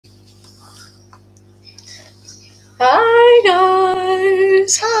Hey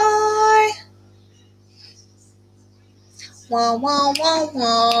guys! Hi! Wow, wow, wow,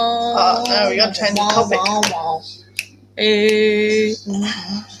 wow. No, we gotta change the topic. Wow, wow. Hey.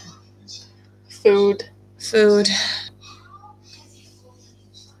 Food.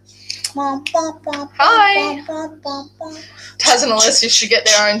 Hi! Taz and Alessia should get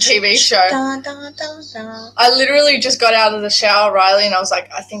their own TV show. I literally just got out of the shower, Riley, and I was like,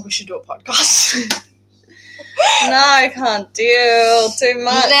 I think we should do a podcast. No, I can't deal too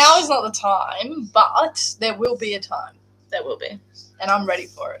much. Now is not the time, but there will be a time. There will be. And I'm ready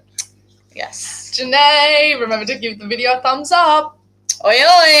for it. Yes. Janae, remember to give the video a thumbs up. Oi,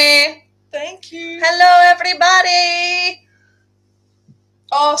 oi. Thank you. Hello, everybody.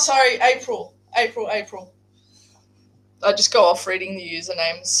 Oh, sorry, April. I just go off reading the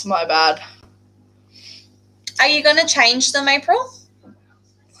usernames. My bad. Are you going to change them, April?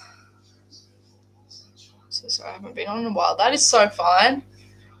 So sorry, I haven't been on in a while. That is so fine.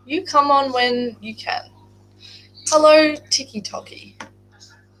 You come on when you can. Hello, Tiki Toki.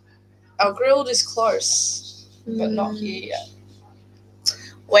 Our grilled is close, but not here yet.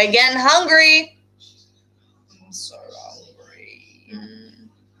 We're getting hungry. I'm so hungry.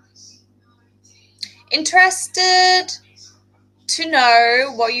 Interested to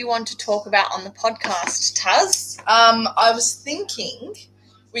know what you want to talk about on the podcast, Taz? I was thinking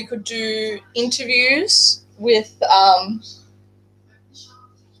we could do interviews with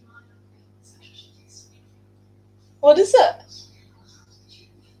what is it?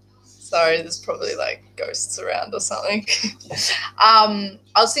 Sorry, there's probably like ghosts around or something. I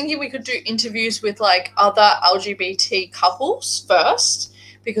was thinking we could do interviews with like other LGBT couples first,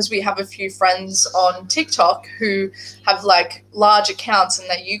 because we have a few friends on TikTok who have like large accounts and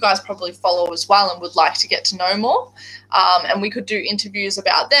that you guys probably follow as well and would like to get to know more. And we could do interviews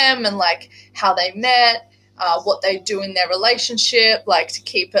about them and like how they met, what they do in their relationship, like to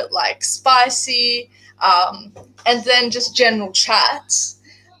keep it like spicy, and then just general chats.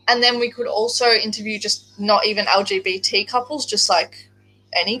 And then we could also interview just not even LGBT couples, just like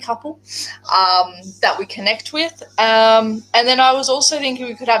any couple that we connect with. And then I was also thinking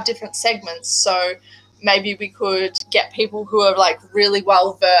we could have different segments. So maybe we could get people who are like really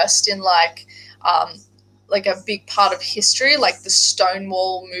well versed in like a big part of history, like the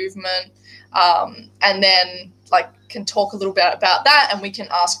Stonewall movement, and then like can talk a little bit about that, and we can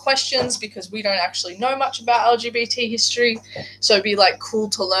ask questions because we don't actually know much about LGBT history, so it'd be like cool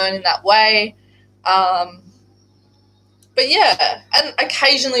to learn in that way. But yeah, and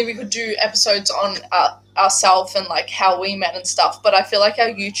occasionally we could do episodes on ourselves and like how we met and stuff, but I feel like our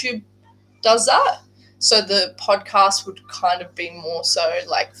YouTube does that, so the podcast would kind of be more so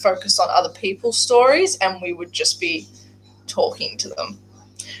like focused on other people's stories and we would just be talking to them.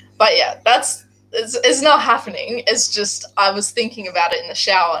 But yeah, it's not happening. It's just I was thinking about it in the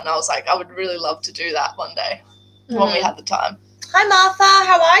shower and I was like, I would really love to do that one day when we had the time. Hi, Martha.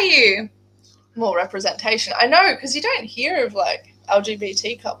 How are you? More representation. I know, because you don't hear of like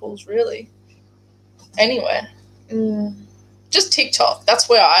LGBT couples really anywhere. Just TikTok. That's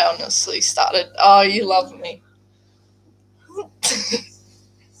where I honestly started. Oh, you love me.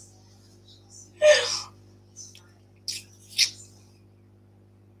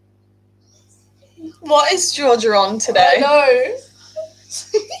 What is Georgia on today? I know.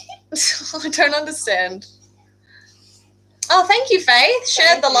 I don't understand. Oh, thank you, Faith.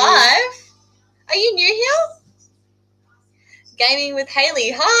 Shared the live. Are you new here? Gaming with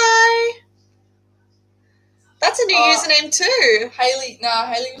Haley. Hi. That's a new username too. Haley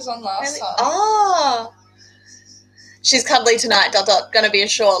was on last time. Oh. She's cuddly tonight, ... Gonna be a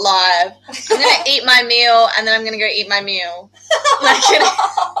short live. I'm gonna eat my meal and then I'm gonna go eat my meal.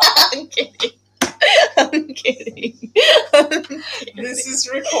 I'm kidding. I'm kidding. This is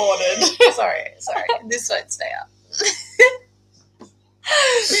recorded. Sorry. This won't stay up.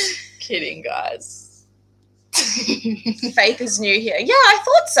 Kidding, guys. Faith is new here. Yeah, I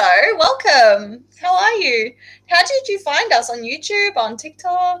thought so. Welcome. How are you? How did you find us? On YouTube? On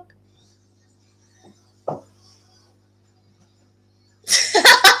TikTok?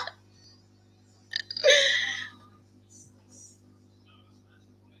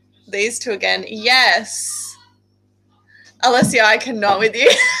 These two again. Yes. Alessia, I cannot with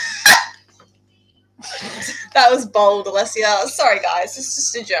you. That was bold, Alessia. Sorry, guys. It's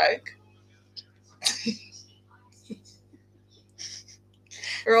just a joke.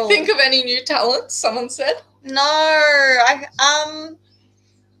 Think of any new talents, someone said. No.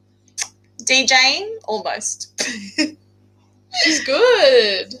 DJing? Almost. She's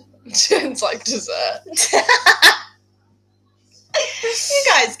good. Jen's like dessert. You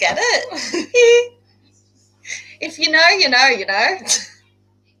guys get it. If you know, you know, you know.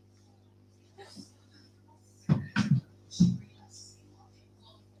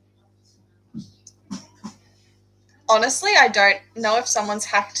 Honestly, I don't know if someone's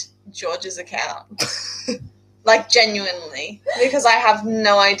hacked George's account. Like, genuinely. Because I have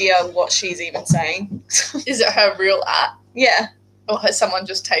no idea what she's even saying. Is it her real app? Yeah. Or has someone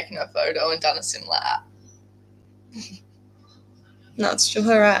just taken a photo and done a similar app? No, it's still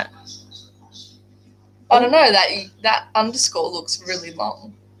her app. I don't know, that underscore looks really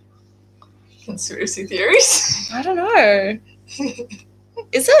long. Conspiracy theories? I don't know.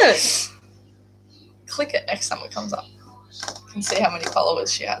 Is it? Click it next time it comes up. You can see how many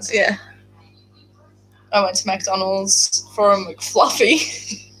followers she has. Yeah. I went to McDonald's for a McFluffy.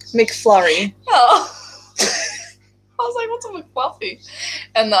 McFlurry. Oh. I was like, what's a McFluffy?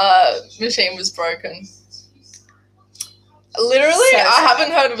 And the machine was broken. Literally, So I sad.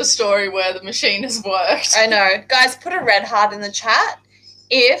 haven't heard of a story where the machine has worked. I know. Guys, put a red heart in the chat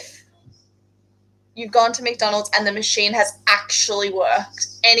if you've gone to McDonald's and the machine has actually worked.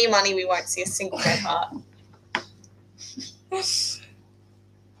 Any money, we won't see a single red heart.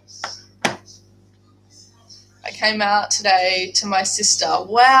 I came out today to my sister.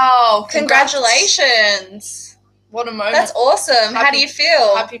 Wow. congrats. Congratulations. What a moment. That's awesome. How do you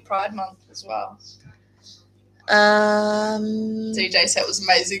feel? Happy Pride Month as well. DJ said it was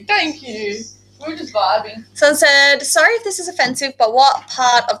amazing. Thank you. We were just vibing. Someone said, sorry if this is offensive, but what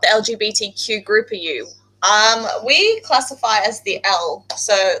part of the LGBTQ group are you? We classify as the L,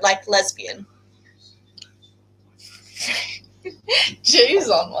 so like lesbian. G's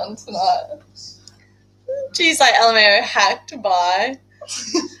on one tonight. She's like, LMAO hacked by.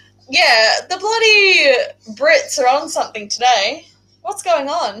 Yeah, the bloody Brits are on something today. What's going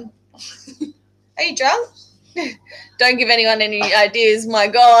on? Are you drunk? Don't give anyone any ideas, my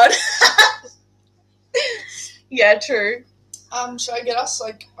God. Yeah, true. Should I get us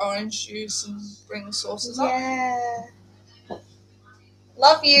like orange juice and bring the sauces up? Yeah.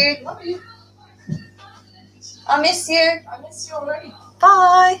 Love you. Love you. I miss you. I miss you already.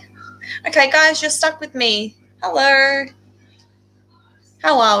 Bye. Okay, guys, you're stuck with me. Hello.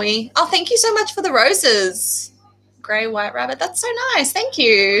 How are we? Oh, thank you so much for the roses. Grey White Rabbit. That's so nice. Thank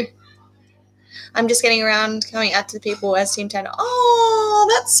you. I'm just getting around coming out to the people as Team 10. Oh,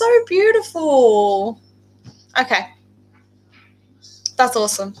 that's so beautiful. Okay. That's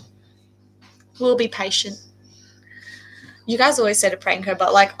awesome. We'll be patient. You guys always say to prank her,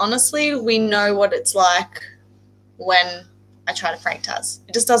 but like honestly, we know what it's like when I try to prank Taz.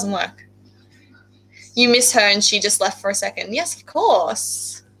 It just doesn't work. You miss her and she just left for a second. Yes, of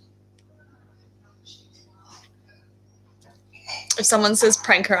course. If someone says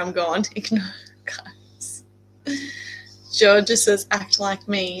prank her, I'm gone. Ignore, guys. George just says act like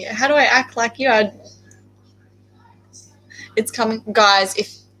me. How do I act like you? It's coming. Guys,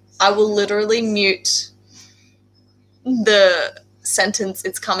 if I will literally mute the sentence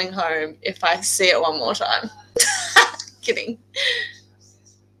it's coming home if I see it one more time. Kidding.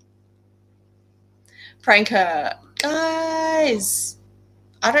 Prank her. Guys,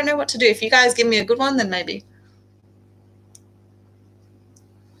 I don't know what to do. If you guys give me a good one, then maybe.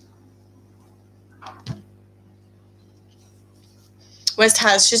 Where's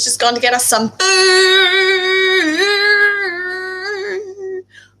Taz? She's just gone to get us some food.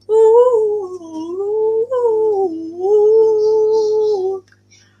 Ooh.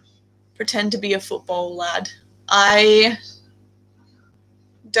 Pretend to be a football lad. I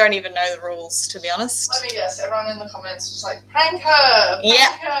don't even know the rules, to be honest. Let me guess. Everyone in the comments was like, prank her. Prank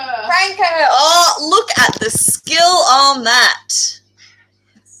Yeah. her. Prank her. Oh, look at the skill on that.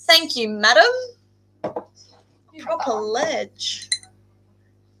 Thank you, madam. Proper ledge.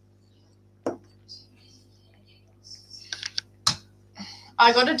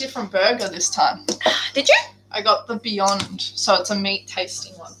 I got a different burger this time. Did you? I got the Beyond, so it's a meat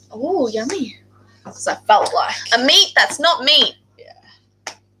tasting one. Oh, yummy. Because I felt like. A meat that's not meat. Yeah.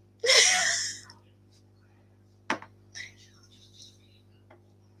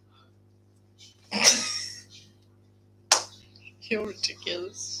 You're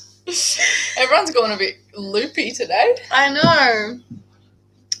ridiculous. Everyone's going a bit loopy today. I know.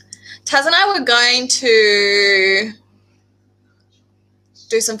 Taz and I were going to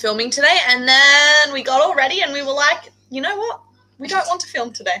do some filming today, and then we got all ready and we were like, you know what? We don't want to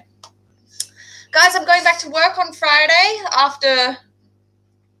film today. Guys, I'm going back to work on Friday after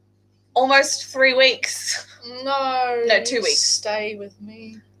almost 3 weeks. No. No, 2 weeks. Stay with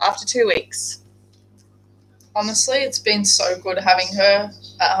me. After 2 weeks. Honestly, it's been so good having her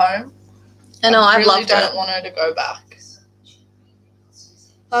at home. I know, I've really loved don't it. want her to go back.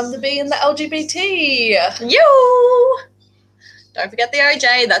 I'm the B in the LGBT. You. Don't forget the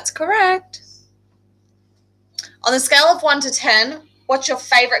OJ. That's correct. On the scale of 1 to 10, what's your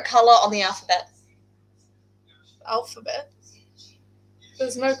favourite colour on the alphabet? Alphabet?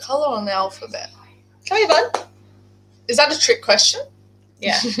 There's no colour on the alphabet. Come here, bud. Is that a trick question?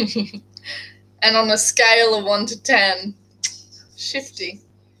 Yeah. And on a scale of 1 to 10, shifty.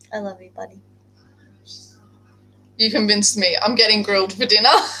 I love you, buddy. You convinced me. I'm getting grilled for dinner.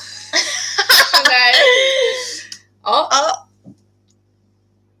 Today. Oh.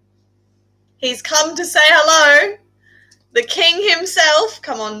 He's come to say hello. The king himself.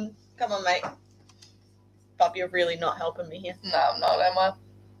 Come on, mate. Bub, you're really not helping me here. No, I'm not, am I?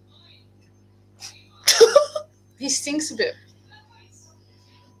 He stinks a bit.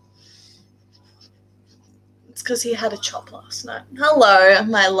 It's because he had a chop last night. Hello,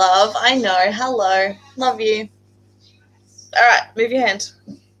 my love. I know. Hello. Love you. All right, move your hand.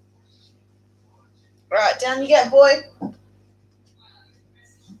 All right, down you get, boy.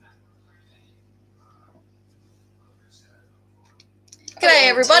 G'day,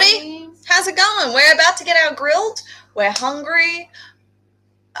 everybody. How's it going? We're about to get our grilled. We're hungry.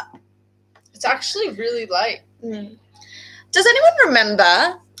 It's actually really late. Does anyone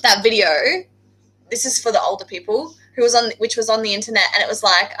remember that video? This is for the older people which was on the internet, and it was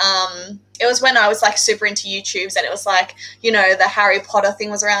like it was when I was like super into YouTubes, and it was like, you know, the Harry Potter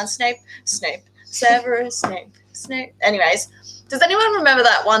thing was around. Snape, Severus Snape. Anyways, does anyone remember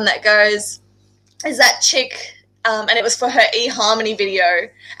that one that goes, is that chick? And it was for her eHarmony video,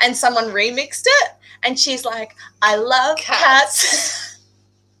 and someone remixed it, and she's like, I love cats.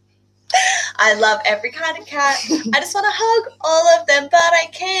 I love every kind of cat. I just want to hug all of them, but I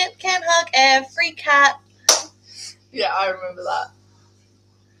can't hug every cat. Yeah, I remember that.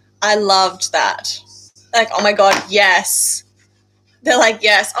 I loved that. Like, oh my God, yes. They're like,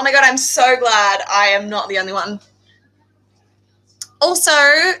 yes. Oh my God, I'm so glad I am not the only one. Also,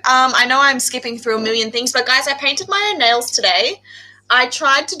 I know I'm skipping through a million things, but guys, I painted my own nails today. I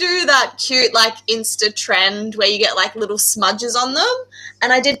tried to do that cute, like, Insta trend where you get, like, little smudges on them,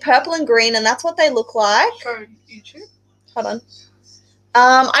 and I did purple and green, and that's what they look like. Go YouTube. Hold on.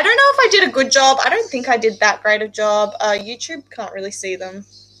 I don't know if I did a good job. I don't think I did that great a job. YouTube can't really see them.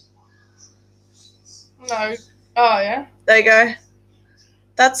 No. Oh, yeah? There you go.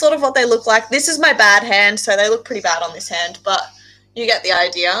 That's sort of what they look like. This is my bad hand, so they look pretty bad on this hand, but you get the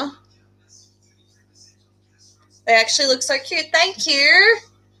idea. They actually look so cute. Thank you.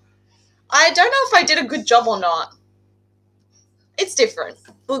 I don't know if I did a good job or not. It's different.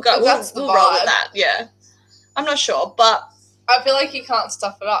 We'll go. We'll roll with that. Yeah. I'm not sure, but I feel like you can't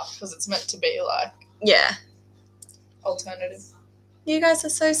stuff it up because it's meant to be like yeah, alternative. You guys are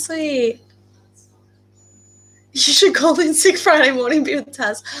so sweet. You should call in sick Friday morning, be with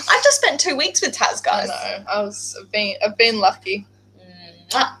Taz. I've just spent 2 weeks with Taz, guys. I know. I've been lucky.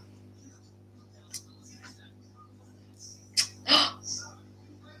 Mwah.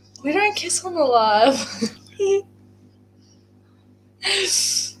 We don't kiss on the live.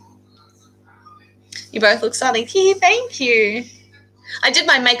 You both look stunning. Thank you. I did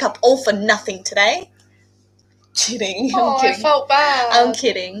my makeup all for nothing today. Kidding. Oh, I'm kidding. I felt bad. I'm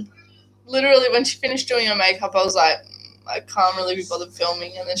kidding. Literally, when she finished doing her makeup, I was like, I can't really be bothered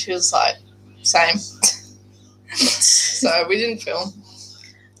filming. And then she was like, same. So we didn't film.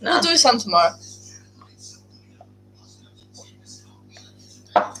 No. We'll do some tomorrow.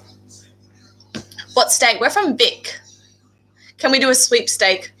 What state? We're from Vic. Can we do a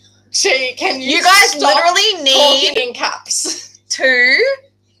sweepstake? Gee, can you guys literally talking need in caps to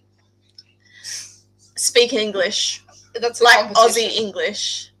speak English. That's a like competition. Aussie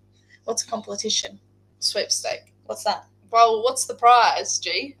English. What's a competition? Sweepstake. What's that? Well, what's the prize,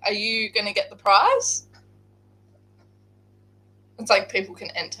 G? Are you going to get the prize? It's like people can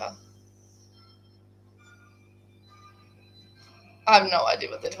enter. I have no idea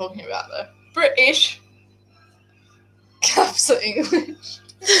what they're talking about, though. British. Caps are English.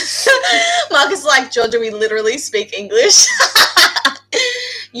 Marcus is like, Georgia, we literally speak English.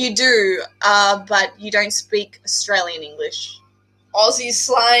 You do, but you don't speak Australian English. Aussie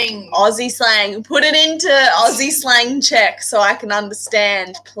slang. Aussie slang. Put it into Aussie slang check so I can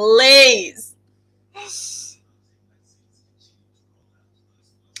understand, please.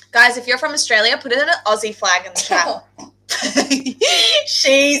 Guys, if you're from Australia, put in an Aussie flag in the chat.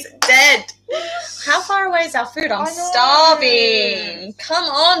 She's dead. How far away is our food? I'm starving. Come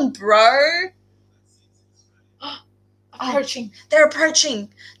on, bro. Approaching. They're approaching.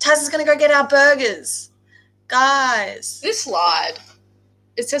 Taz is going to go get our burgers. Guys. This lied.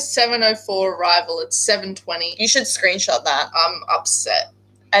 It says 7:04 arrival. It's 7:20. You should screenshot that. I'm upset.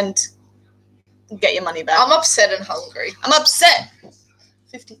 and get your money back. I'm upset and hungry. I'm upset.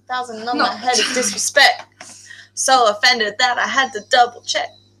 50,000 on my head is disrespect. So offended that I had to double check.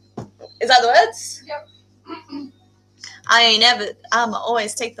 Is that the words? Yep. I'ma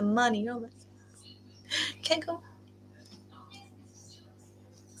always take the money over. Can't go.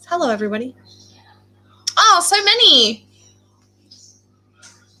 Hello, everybody. Oh, so many.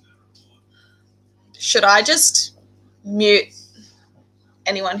 Should I just mute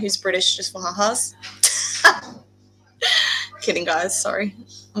anyone who's British just for ha-has? Kidding, guys. Sorry.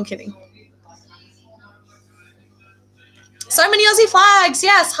 I'm kidding. So many Aussie flags.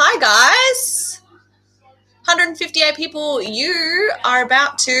 Yes. Hi, guys. 158 people. You are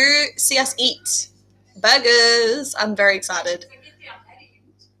about to see us eat burgers. I'm very excited.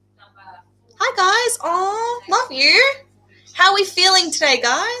 Hi, guys. Oh, love you. How are we feeling today,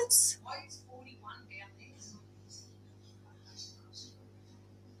 guys?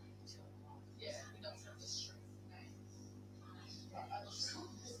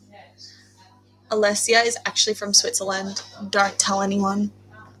 Alessia is actually from Switzerland. Don't tell anyone.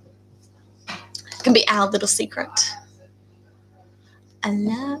 It can be our little secret. I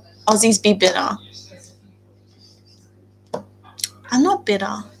love Aussies be bitter. I'm not bitter.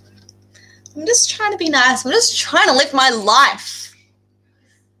 I'm just trying to be nice. I'm just trying to live my life.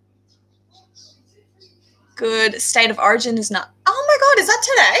 Good. State of origin is not. Oh my God, is that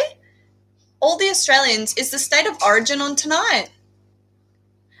today? All the Australians, is the state of origin on tonight?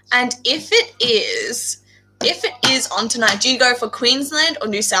 And if it is on tonight, do you go for Queensland or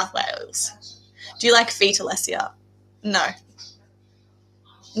New South Wales? Do you like feet, Alessia? No.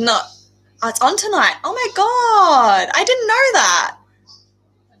 No. Oh, it's on tonight. Oh my God. I didn't know that.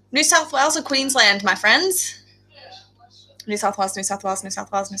 New South Wales or Queensland, my friends? New South Wales, New South Wales, New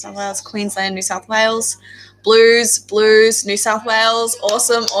South Wales, New South Wales, Queensland, New South Wales. Blues, New South Wales.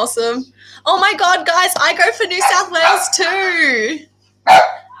 Awesome, awesome. Oh my God, guys, I go for New South Wales too.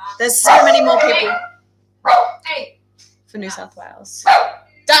 There's so many more people for New South Wales.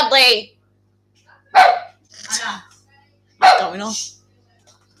 Dudley! What's going on?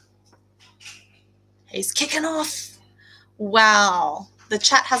 He's kicking off. Wow. The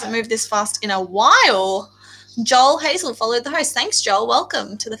chat hasn't moved this fast in a while. Joel Hazel followed the host. Thanks, Joel.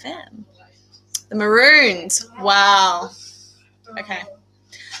 Welcome to the fam. The Maroons. Wow. Okay.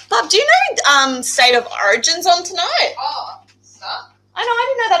 Bob, do you know State of Origins on tonight? Oh, huh? I know, I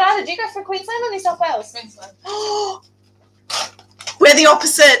didn't know that either. Do you go for Queensland or New South Wales? Queensland. We're the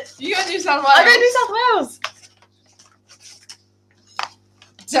opposite. You go New South Wales. I go New South Wales.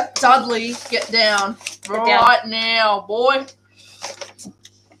 Dudley, get down. Right now, boy.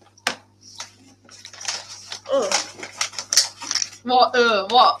 Ugh. What?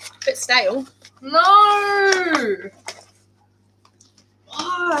 What? Bit stale. No.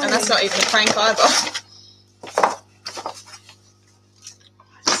 Why? And that's not even a prank either.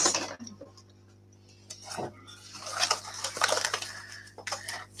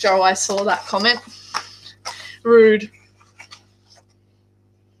 Joe, I saw that comment. Rude.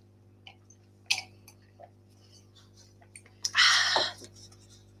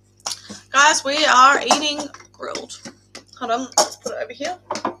 Guys, we are eating grilled. Hold on, let's put it over here.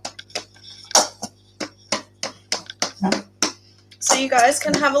 So you guys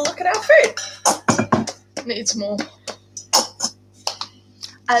can have a look at our food. Needs more.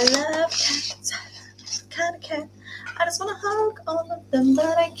 I love cats. Kind of cat. I just want to hug all of them,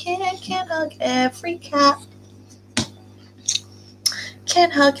 but I can't hug every cat.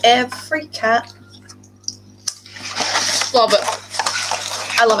 Can't hug every cat. Love it.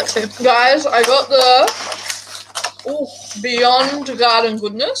 I love it too. Guys, I got the Beyond Garden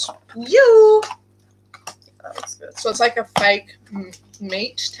Goodness. You. That looks good. So it's like a fake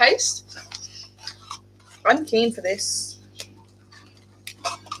meat taste. I'm keen for this.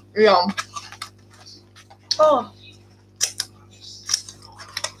 Yum. Oh.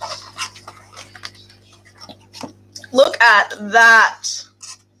 Look at that.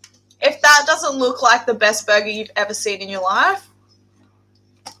 If that doesn't look like the best burger you've ever seen in your life,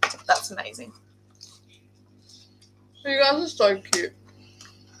 that's amazing. You guys are so cute.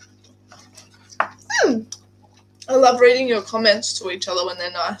 I love reading your comments to each other when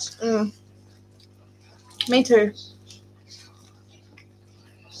they're nice. Me too.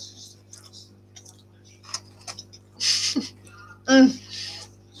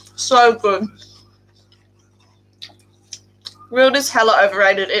 So good. Grilled is hella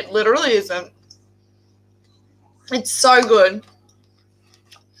overrated. It literally isn't. It's so good.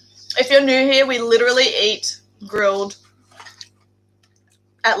 If you're new here, we literally eat grilled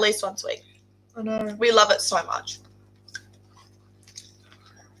at least once a week. I know. We love it so much.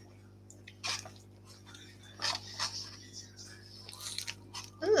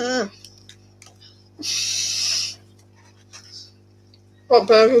 What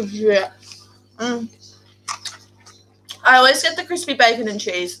burger did you get? I always get the crispy bacon and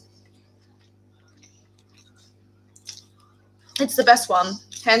cheese. It's the best one.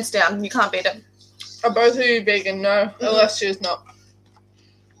 Hands down. You can't beat it. Are both of you vegan? No, Alessia's not.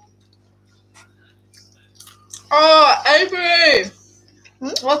 Oh, Avery!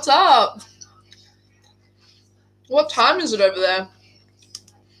 What's up? What time is it over there?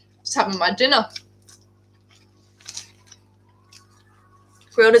 Just having my dinner.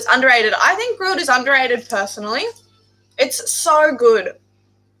 Grilled is underrated. I think grilled is underrated personally. It's so good.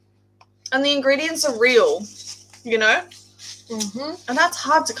 And the ingredients are real, you know? And that's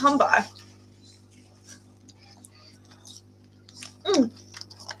hard to come by.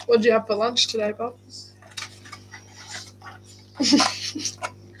 What did you have for lunch today, Bob?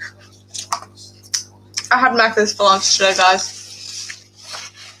 I had Macca's for lunch today, guys.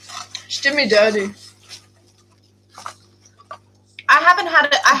 She did me dirty. I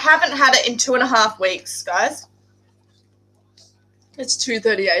haven't had it in 2.5 weeks, guys. It's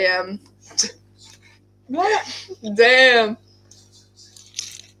 2:30 a.m. What? Damn.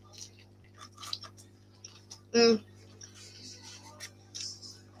 Do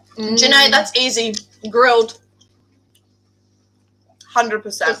you know, that's easy. Grilled.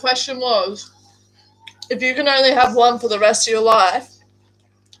 100%. The question was, if you can only have one for the rest of your life,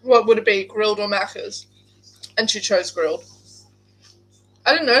 what would it be, grilled or Macca's? And she chose grilled.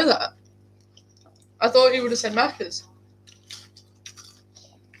 I didn't know that. I thought you would have said Macca's.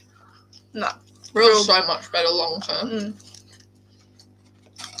 No. Grilled's so much better long term.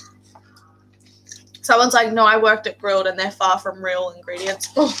 Someone's like, no, I worked at Grilled and they're far from real ingredients.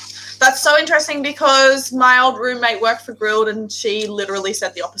 That's so interesting because my old roommate worked for Grilled and she literally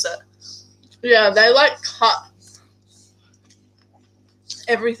said the opposite. Yeah, they like cut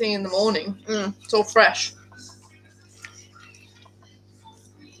everything in the morning. It's all fresh.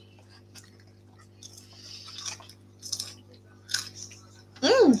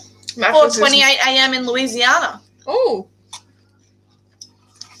 Or 28 a.m. in Louisiana. Oh.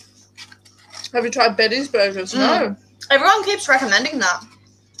 Have you tried Betty's Burgers? No. Everyone keeps recommending that.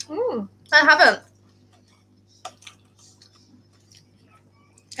 I haven't.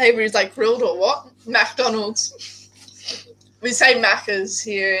 Avery's like, grilled or what? McDonald's. We say Macca's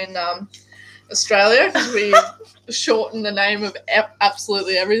here in Australia because we shorten the name of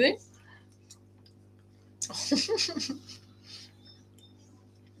absolutely everything.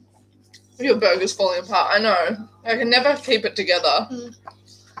 Your burger's falling apart. I know. I can never keep it together.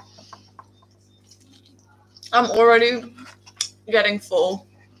 I'm already getting full.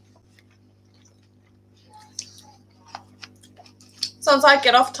 Sounds like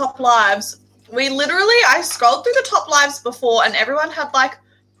get off top lives. I scrolled through the top lives before and everyone had like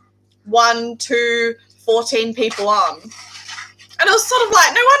 1, 2, 14 people on. And it was sort of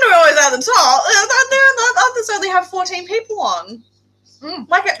like, no wonder we're always at the top. Others only have 14 people on.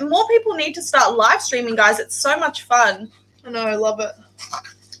 Like, more people need to start live streaming, guys. It's so much fun. I know, I love it.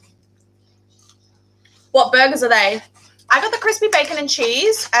 What burgers are they? I got the crispy bacon and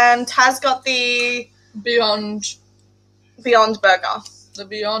cheese, and Taz got the Beyond burger. The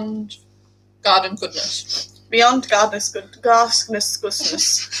Beyond Garden Goodness. Beyond goodness.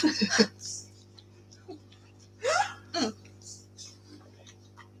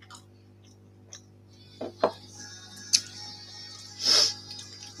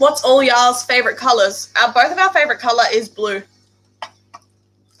 What's all y'all's favorite colors? Both of our favorite color is blue.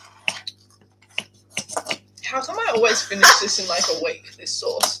 How come I always finish this in like a week, this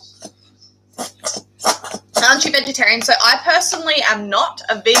sauce? Aren't you vegetarian? So I personally am not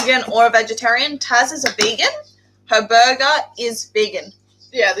a vegan or a vegetarian. Taz is a vegan. Her burger is vegan.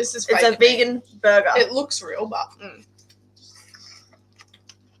 Yeah, this is It's a vegan burger. It looks real, but...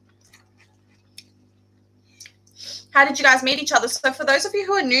 How did you guys meet each other? So for those of you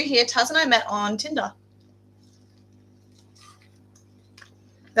who are new here, Taz and I met on Tinder.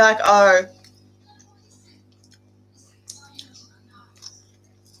 They're like, oh.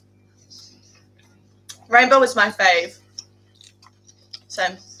 Rainbow is my fave.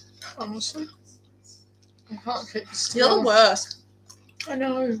 Same. Honestly. I can't keep still. You're the worst. I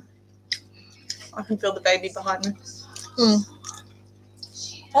know. I can feel the baby behind me.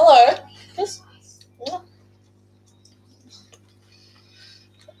 Hello.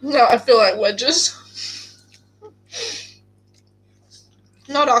 No, I feel like wedges.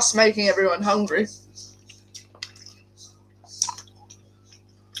 Not us making everyone hungry.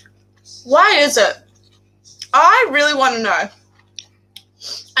 Why is it? I really want to know.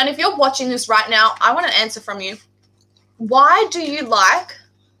 And if you're watching this right now, I want an answer from you. Why do you like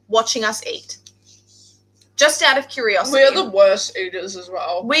watching us eat? Just out of curiosity. We're the worst eaters as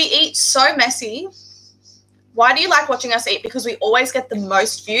well. We eat so messy. Why do you like watching us eat? Because we always get the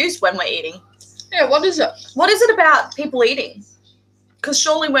most views when we're eating. Yeah, what is it? What is it about people eating? Because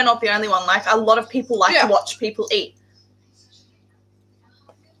surely we're not the only one. Like, a lot of people like to watch people eat.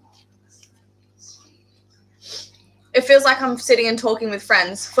 It feels like I'm sitting and talking with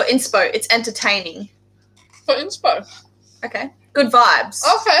friends. For inspo, it's entertaining. For inspo. Okay. Good vibes.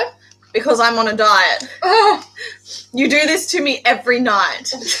 Okay. Because I'm on a diet. You do this to me every night.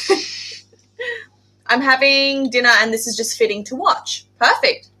 I'm having dinner and this is just fitting to watch.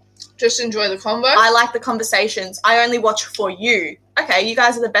 Perfect. Just enjoy the convo. I like the conversations. I only watch for you. Okay, you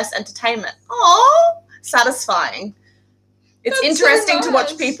guys are the best entertainment. Oh, satisfying. It's That's interesting so to watch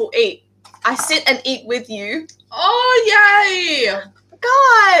nice. people eat. I sit and eat with you. Oh, yay.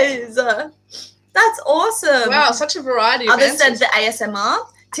 Guys, that's awesome. Wow, such a variety of Others said answers. the ASMR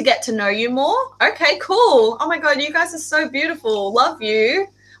to get to know you more. Okay, cool. Oh my God, you guys are so beautiful. Love you.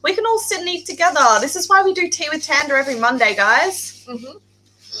 We can all sit and eat together. This is why we do Tea with Tanda every Monday, guys. Mm-hmm.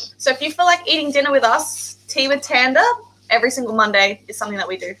 So if you feel like eating dinner with us, Tea with Tanda every single Monday is something that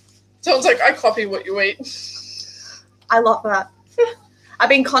we do. Sounds like I copy what you eat. I love that. I've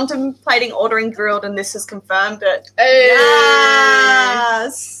been contemplating ordering grilled and this has confirmed it. Hey.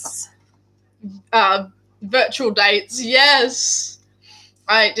 Yes. Virtual dates, yes.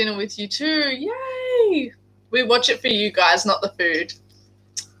 I ate dinner with you too. Yay. We watch it for you guys, not the food.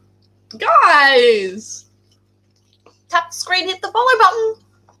 Guys. Tap the screen, hit the follow button.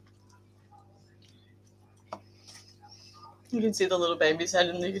 You can see the little baby's head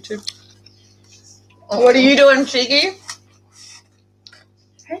in the YouTube. What are you doing, Cheeky?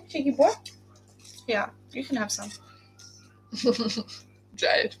 Hey, Cheeky boy. Yeah, you can have some.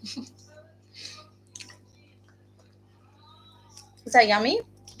 Jade. Is that yummy?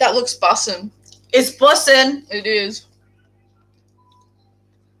 That looks bussin'. It's bussin'. It is.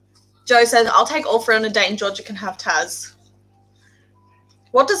 Joe says, I'll take all three on a date and Georgia can have Taz.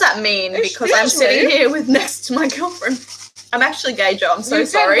 What does that mean? Because I'm Excuse sitting me? here with next to my girlfriend. I'm actually gay, Joe. I'm so you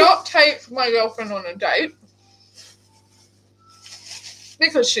sorry. You cannot take my girlfriend on a date.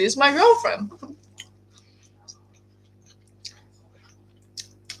 Because she's my girlfriend.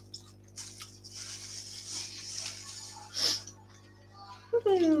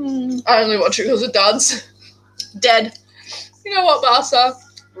 I only watch it because of dads. Dead. You know what, Barca?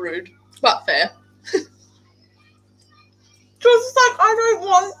 Rude, but fair. Just like, I don't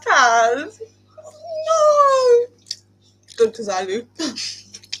want Taz. No. Good, because I do.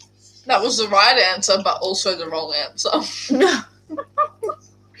 That was the right answer, but also the wrong answer.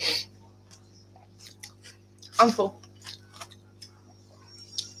 I'm full.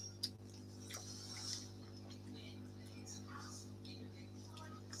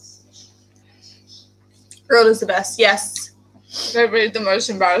 Grilled is the best, yes. They read the most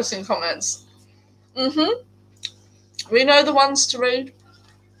embarrassing comments. Mm-hmm. We know the ones to read.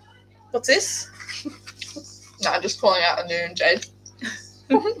 What's this? Nah, just calling out Anu and Jade.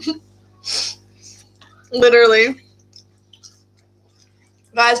 Literally.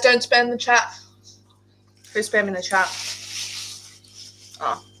 Guys, don't spam the chat. Who's spamming the chat?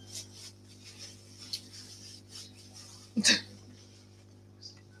 Oh.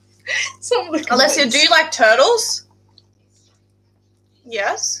 Some of the Alessia, comments. do you like turtles?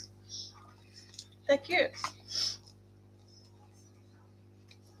 Yes. They're cute.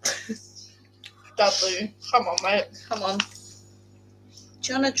 Dudley, come on, mate. Come on.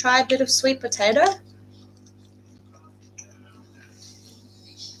 Do you want to try a bit of sweet potato?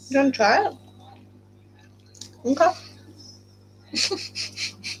 You want to try it? Okay.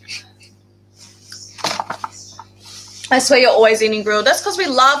 I swear you're always eating grilled. That's because we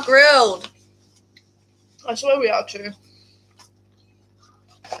love grilled. I swear we are too.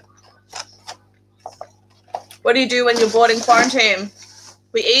 What do you do when you're bored in quarantine?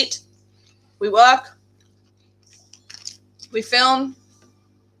 We eat. We work. We film.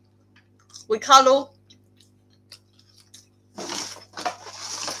 We cuddle.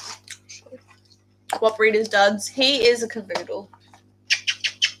 What breed is Duds? He is a cavoodle.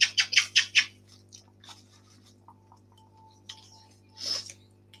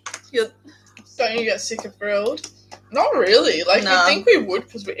 Don't you get sick of grilled? Not really. Like, No. you think we would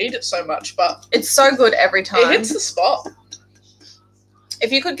because we eat it so much, but It's so good every time. it hits the spot.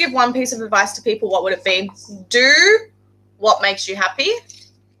 If you could give one piece of advice to people, what would it be? Do what makes you happy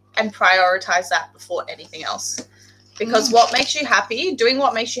and prioritize that before anything else. Because what makes you happy, doing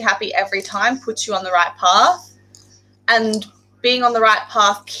what makes you happy every time puts you on the right path. And being on the right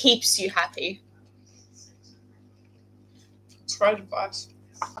path keeps you happy. It's great advice.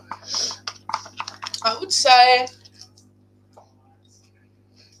 I would say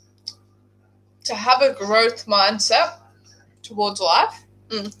to have a growth mindset towards life,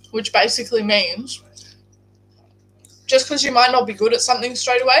 which basically means just because you might not be good at something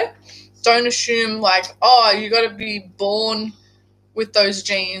straight away, don't assume like, oh, you got to be born with those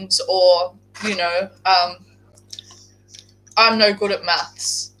genes, or, you know, I'm no good at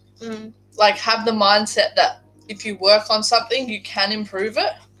maths. Like, have the mindset that if you work on something, you can improve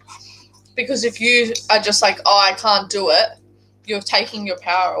it. Because if you are just like, oh, I can't do it, you're taking your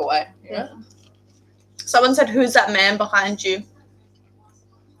power away, you know? Someone said, who's that man behind you?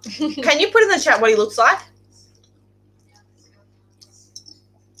 Can you put in the chat what he looks like?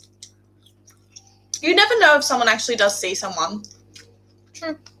 You never know if someone actually does see someone.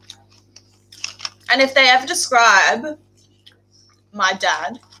 True. And if they ever describe my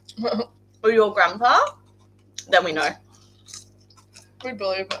dad or your grandpa, then we know. We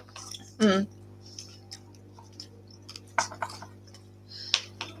believe it.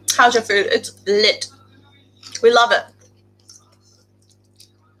 How's your food? It's lit. We love it.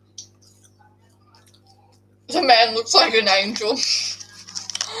 The man looks like an angel.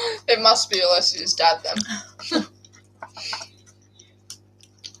 It must be Alessia's dad then.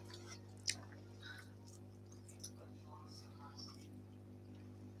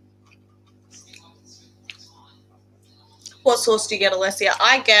 What sauce do you get, Alessia?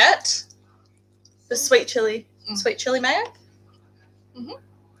 I get the sweet chili mayo.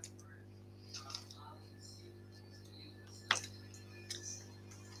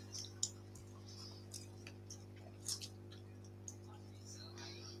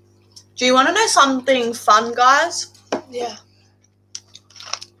 Do you want to know something fun, guys? Yeah.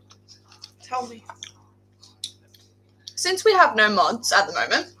 Tell me. Since we have no mods at the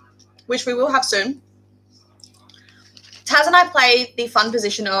moment, which we will have soon, Taz and I play the fun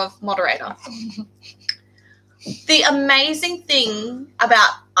position of moderator. The amazing thing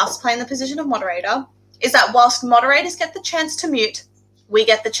about us playing the position of moderator is that whilst moderators get the chance to mute, we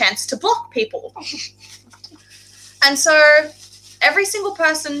get the chance to block people. And so every single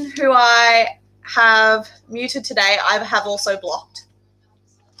person who I have muted today, I have also blocked.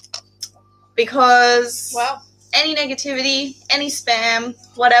 Because any negativity, any spam,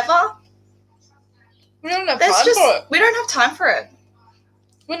 whatever, we don't have time for it. We don't have time for it.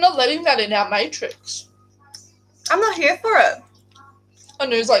 We're not letting that in our matrix. I'm not here for it. I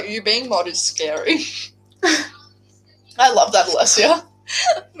know, it's like, you being mod is scary. I love that, Alessia.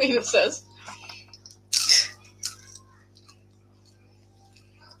 Mina says.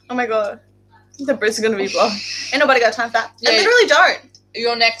 Oh my god. The Brits are going to be blocked. Ain't nobody got time for that. Yeah, I literally don't.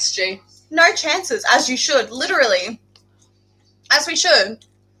 You're next, G. No chances, as you should. Literally. As we should.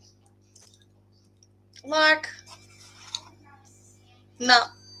 Like, no.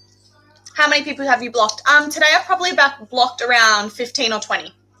 How many people have you blocked? Today I've probably blocked around 15 or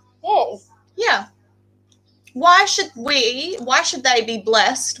 20. Whoa. Yeah. Why should they be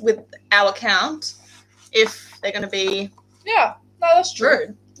blessed with our account if they're going to be no, that's true.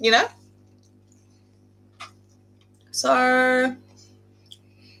 rude, you know? So,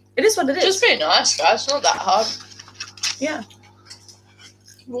 it is what it is. Just be nice, guys. It's not that hard. Yeah.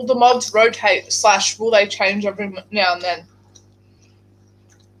 Will the mods rotate / will they change every now and then?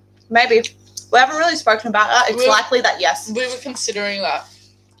 Maybe. We haven't really spoken about that. It's likely that yes. We were considering that.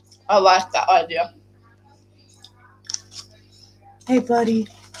 I like that idea. Hey, buddy.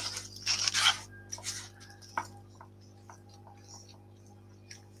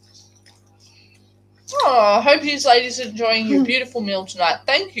 Oh, I hope you ladies are enjoying your beautiful meal tonight.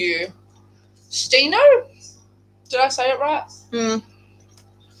 Thank you. Stino? Did I say it right?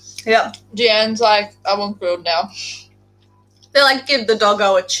 Yeah. Deanne's like, I want grilled now. They're like, give the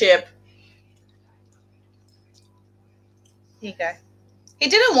doggo a chip. Here you go. He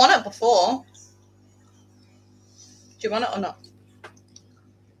didn't want it before. Do you want it or not?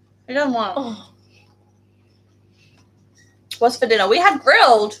 He doesn't want it. Oh. What's for dinner? We had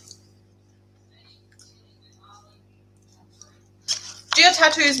grilled. Do your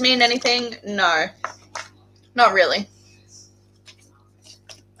tattoos mean anything? No. Not really.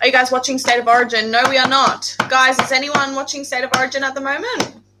 Are you guys watching State of Origin? No, we are not. Guys, is anyone watching State of Origin at the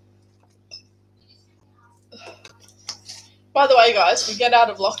moment? By the way, guys, we get out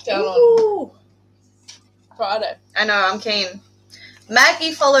of lockdown on Friday. I know, I'm keen.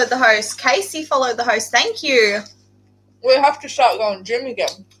 Maggie followed the host. Casey followed the host. Thank you. We have to start going gym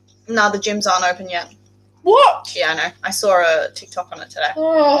again. No, the gyms aren't open yet. What? Yeah, I know. I saw a TikTok on it today.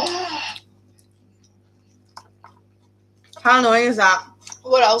 How annoying is that?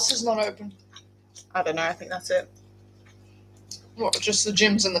 What else is not open? I don't know. I think that's it. What, just the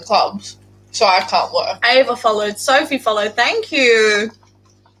gyms and the clubs? So I can't work. Ava followed. Sophie followed. Thank you.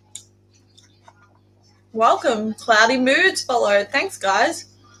 Welcome. Cloudy Moods followed. Thanks, guys.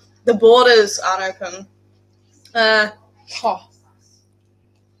 The borders aren't open. Oh.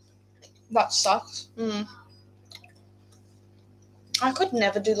 That sucks. I could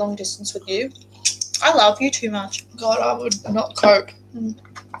never do long distance with you. I love you too much. God, I would not cope.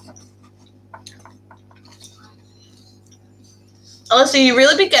 Honestly, you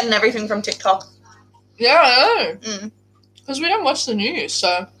really be getting everything from TikTok. Yeah, I know. Because we don't watch the news,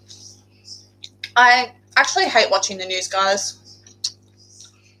 so. I actually hate watching the news, guys.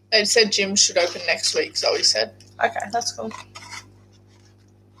 They said gyms should open next week, Zoe said. Okay, that's cool.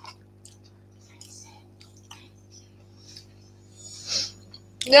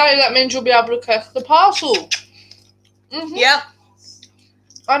 Yeah, that means you'll be able to collect the parcel. Mm-hmm. Yep.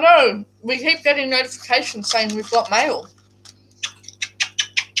 I know. We keep getting notifications saying we've got mail.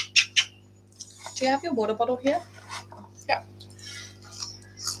 Do you have your water bottle here? Yeah.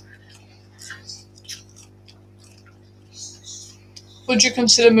 Would you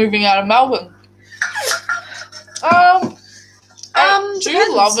consider moving out of Melbourne? I do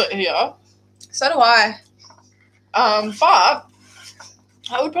depends. love it here. So do I. But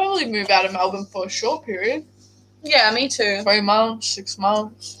I would probably move out of Melbourne for a short period. Yeah, me too. 3 months, 6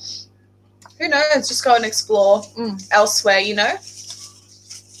 months. Who knows? Just go and explore elsewhere, you know?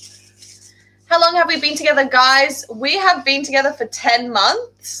 How long have we been together, guys? We have been together for 10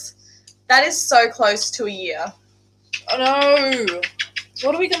 months. That is so close to a year. I know.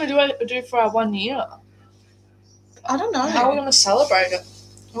 What are we going to do for our 1 year? I don't know. How are we going to celebrate it?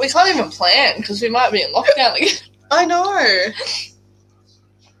 We can't even plan because we might be in lockdown again. I know.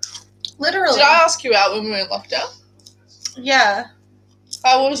 Literally. Did I ask you out when we were in lockdown? Yeah.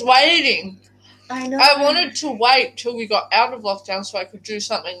 I was waiting. I know. I wanted to wait till we got out of lockdown so I could do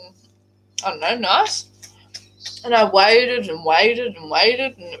something, I don't know, nice. And I waited and waited and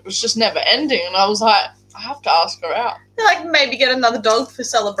waited and it was just never ending. And I was like, I have to ask her out. Like maybe get another dog for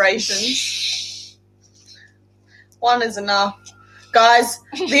celebrations. One is enough. Guys,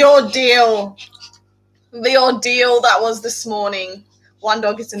 the ordeal. The ordeal that was this morning. One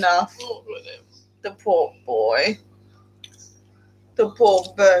dog is enough. The poor boy. The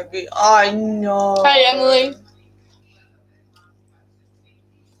poor baby. I know. Hey, Emily.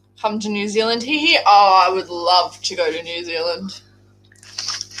 Come to New Zealand. Oh, I would love to go to New Zealand.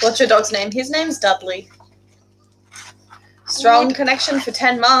 What's your dog's name? His name's Dudley. Strong connection for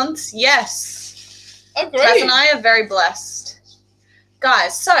 10 months. Yes. Agree. Taz and I are very blessed.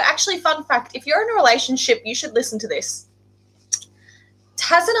 Guys, so actually, fun fact, if you're in a relationship, you should listen to this.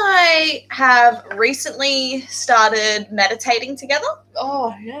 Taz and I have recently started meditating together.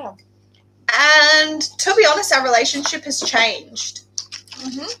 Oh, yeah. And to be honest, our relationship has changed.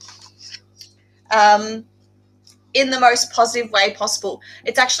 In the most positive way possible.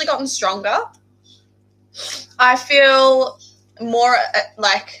 It's actually gotten stronger. I feel more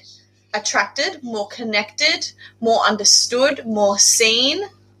attracted, more connected, more understood, more seen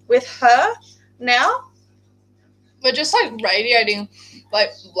with her now. We're just radiating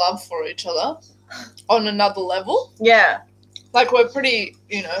love for each other on another level. Yeah. We're pretty,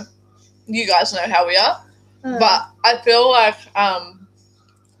 you guys know how we are. But I feel like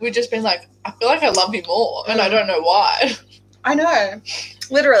we've just been I feel like I love you more and I don't know why. I know.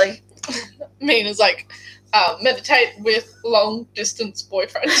 Literally. Mina's meditate with long distance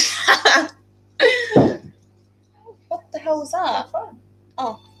boyfriend. What the hell was that?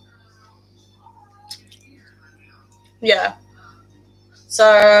 Oh. Yeah. So,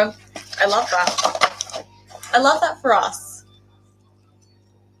 I love that. I love that for us.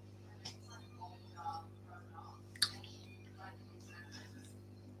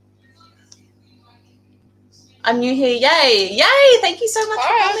 I'm new here. Yay. Yay. Thank you so much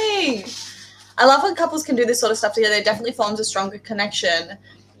for coming. I love when couples can do this sort of stuff together. It definitely forms a stronger connection.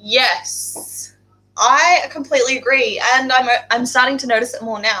 Yes. I completely agree. And I'm starting to notice it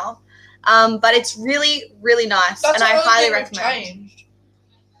more now. But it's really, really nice. That's and I highly recommend.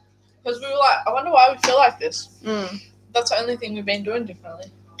 Because we were I wonder why we feel like this. That's the only thing we've been doing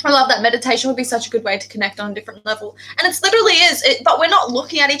differently. I love that. Meditation would be such a good way to connect on a different level. And it literally is. But we're not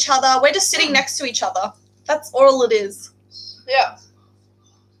looking at each other. We're just sitting next to each other. That's all it is. Yeah.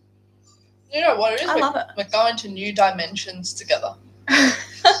 You know what it is? I love it. We're going to new dimensions together.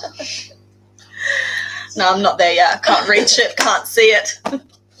 No, I'm not there yet. Can't reach it. Can't see it.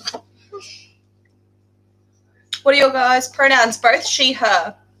 What are your guys' pronouns? Both she,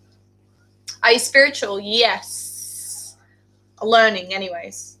 her. Are you spiritual? Yes. Learning,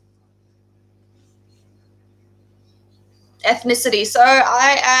 anyways. Ethnicity. So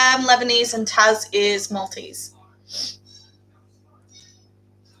I am Lebanese and Taz is Maltese.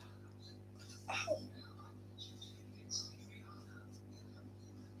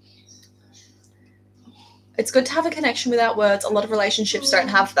 It's good to have a connection without words. A lot of relationships don't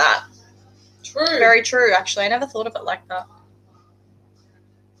have that. True. Very true, actually. I never thought of it like that.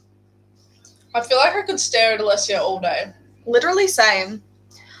 I feel like I could stare at Alessia all day. Literally same.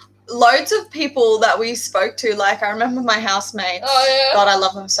 Loads of people that we spoke to, like I remember my housemates. Oh, yeah. God, I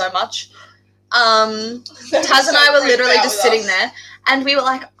love them so much. Taz and I were literally just sitting there and we were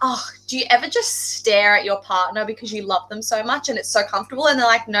like, oh, do you ever just stare at your partner because you love them so much and it's so comfortable? And they're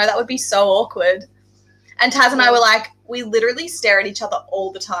like, no, that would be so awkward. And Taz and I were like, we literally stare at each other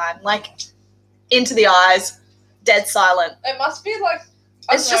all the time, like into the eyes, dead silent. It must be like,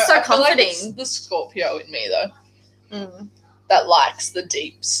 it's just so comforting. Like it's the Scorpio in me though, that likes the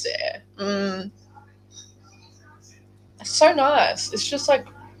deep stare. It's so nice. It's just like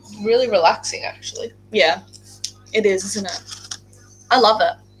really relaxing, actually. Yeah, it is, isn't it? I love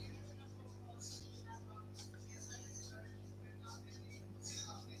it.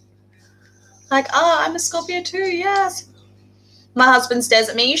 Like, I'm a Scorpio too, yes. My husband stares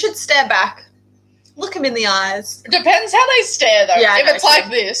at me. You should stare back. Look him in the eyes. It depends how they stare, though. Yeah, if it's like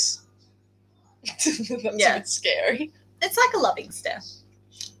this, that's Yeah. a bit scary. It's like a loving stare.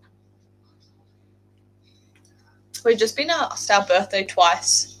 We've just been asked our birthday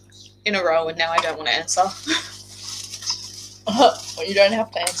twice in a row, and now I don't want to answer. Well, you don't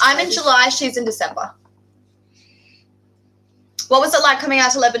have to answer. I'm in July. She's in December. What was it like coming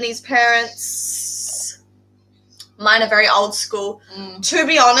out to Lebanese parents? Mine are very old school. To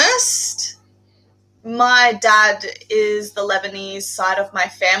be honest, my dad is the Lebanese side of my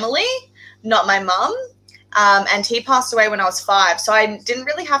family, not my mum. And he passed away when I was 5. So I didn't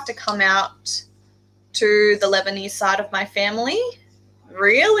really have to come out to the Lebanese side of my family,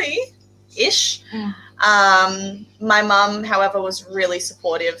 really-ish. My mum, however, was really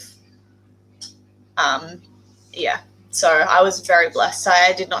supportive. Yeah. So I was very blessed.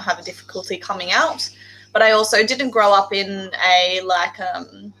 I did not have a difficulty coming out, but I also didn't grow up in a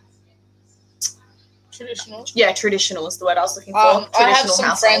traditional. Yeah, traditional is the word I was looking for. I have Traditional some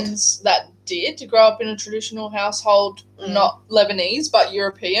household. friends that did grow up in a traditional household, not Lebanese but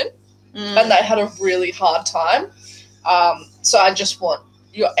European, and they had a really hard time. So I just want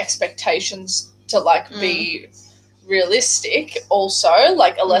your expectations to like be realistic. Also,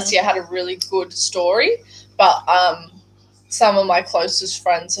 like Alessia had a really good story, but some of my closest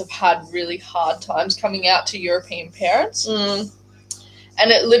friends have had really hard times coming out to European parents. And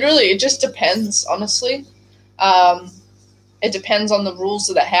it just depends, honestly. It depends on the rules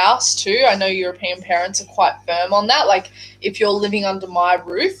of the house too. I know European parents are quite firm on that. Like, if you're living under my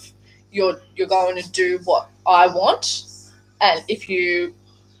roof, you're going to do what I want. And if you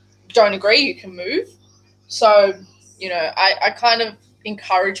don't agree, you can move. So, you know, I kind of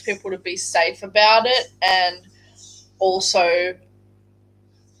encourage people to be safe about it. And also,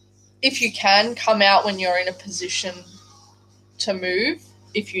 if you can, come out when you're in a position to move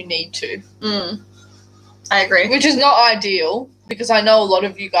if you need to. I agree. Which is not ideal, because I know a lot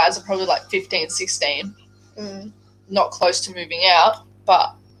of you guys are probably like 15, 16, not close to moving out,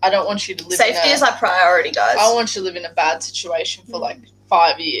 but I don't want you to live Safety is our priority, guys. I don't want you to live in a bad situation for like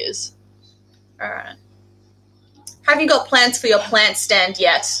 5 years. All right. Have you got plans for your plant stand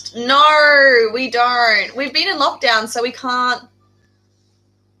yet? No, we don't. We've been in lockdown, so we can't.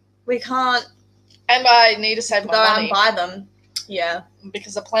 And I need to save my go out money and buy them. Yeah.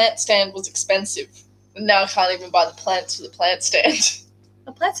 because the plant stand was expensive. And now I can't even buy the plants for the plant stand.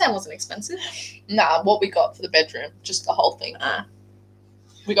 The plant stand wasn't expensive. Nah, what we got for the bedroom, just the whole thing.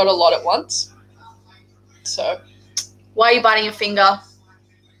 We got a lot at once. So. Why are you biting your finger?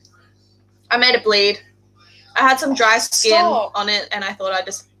 I made it bleed. I had some dry skin on it, and I thought I'd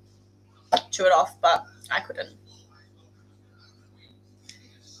just chew it off, but I couldn't.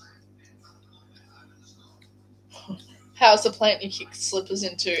 How's the plant you kicked slippers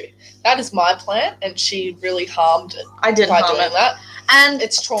into? That is my plant, and she really harmed it. I did harm doing it. that. And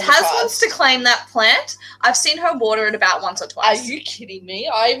It's traumatized. Taz wants to claim that plant. I've seen her water it about once or Are twice. you kidding me?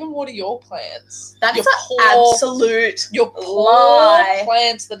 I even water your plants. That is Your an poor- absolute Your poor lie.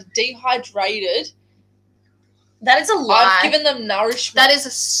 plants that are dehydrated. That is a lie. I've given them nourishment. That is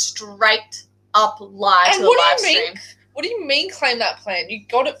a straight up lie And to the what live do you mean? stream. What do you mean claim that plant? You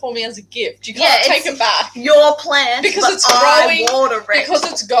got it for me as a gift. You Yeah, can't take it's it back. Your plant, Because but it's I growing- water it. Because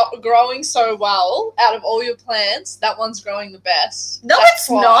it's growing so well out of all your plants, that one's growing the best. No, That's it's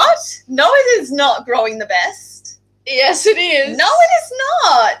why. not. No, it is not growing the best. Yes, it is. No, it is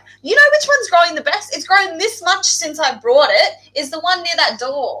not. You know which one's growing the best? It's growing even this much since I brought it is the one near that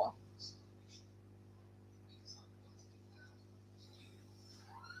door.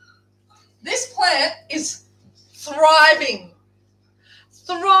 This plant is thriving.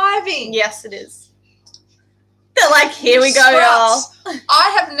 Thriving. Yes, it is. They're like, here we go, y'all.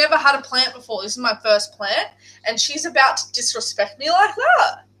 I have never had a plant before. This is my first plant, and she's about to disrespect me like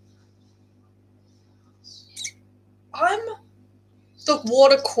that. I'm the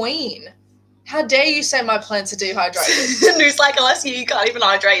water queen. How dare you say my plants are dehydrated? News like, Alessia, you can't even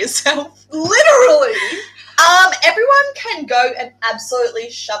hydrate yourself. Literally. Everyone can go and absolutely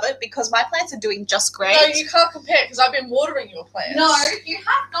shove it because my plants are doing just great. No, you can't compare because I've been watering your plants. No, you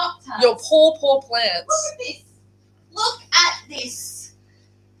have not. Your poor, poor plants. Look at this. Look at this.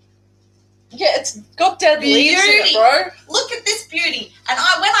 Yeah, it's got dead leaves in it, bro. Look at this beauty. And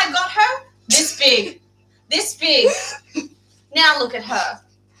when I got her, this big. This big. Now look at her.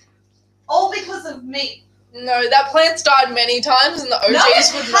 All because of me. No, that plant's died many times and the OGs would know. No,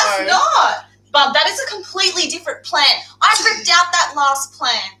 it has not. But that is a completely different plant. I ripped out that last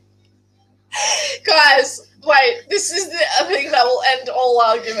plant. Guys, wait. This is the thing that will end all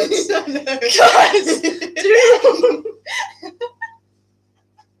arguments.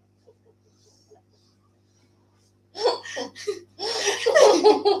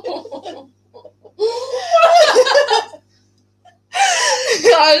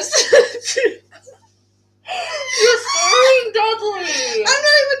 Guys. You're throwing Dudley. I'm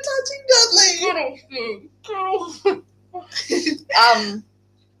not even touching Dudley.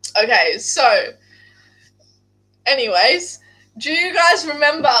 Okay, so anyways, do you guys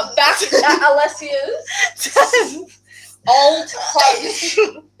remember back at Alessia's old post?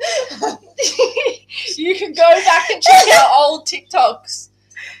 You can go back and check out old TikToks.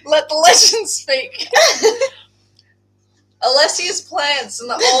 Let the legend speak. Alessia's plants in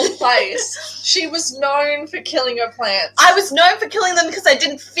the old place. She was known for killing her plants. I was known for killing them because I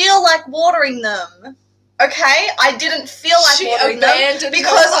didn't feel like watering them. Okay? I didn't feel like watering them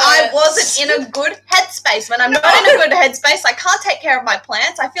because I wasn't in a good headspace. When I'm not in a good headspace, I can't take care of my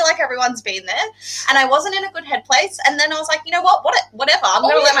plants. I feel like everyone's been there. And I wasn't in a good headspace. And then I was like, you know what? Whatever. I'm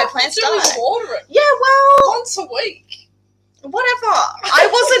going to let my plants die. Water it. Yeah, well. Once a week. Whatever.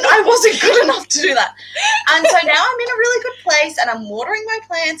 I wasn't good enough to do that. And so now I'm in a really good place and I'm watering my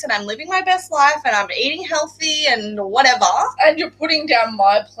plants and I'm living my best life and I'm eating healthy and whatever. And you're putting down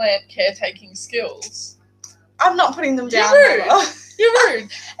my plant caretaking skills. I'm not putting them down. You're rude. You're rude.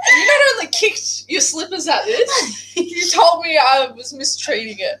 You not only kicked your slippers at this, you told me I was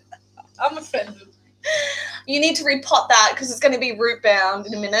mistreating it. I'm offended. You need to repot that because it's going to be root bound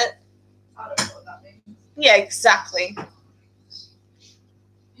in a minute. I don't know what that means. Yeah, exactly.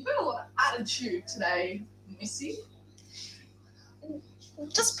 You've got a lot of attitude today, Missy.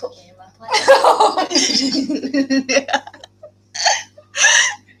 Just put me in my place. Yeah.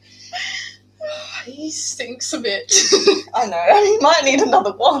 He stinks a bit. I know. He might need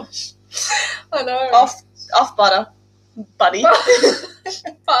another wash. I know. Off butter, buddy.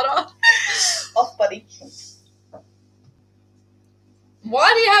 Butter. Off, buddy.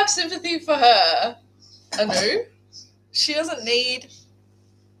 Why do you have sympathy for her, Anu? She doesn't need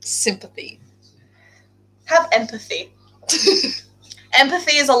sympathy. Have empathy.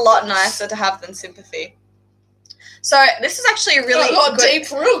 Empathy is a lot nicer to have than sympathy. So this is actually a really good.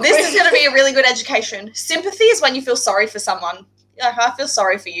 Deep, real quick. This is going to be a really good education. Sympathy is when you feel sorry for someone. You're like, I feel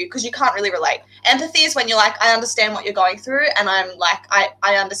sorry for you because you can't really relate. Empathy is when you're like, I understand what you're going through, and I'm like,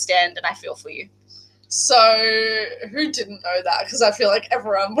 I understand and I feel for you. So who didn't know that? Because I feel like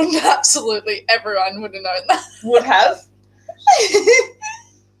everyone would have known that. Would have.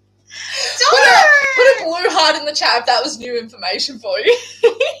 Put a blue heart in the chat if that was new information for you.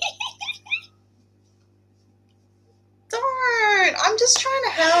 Don't. I'm just trying to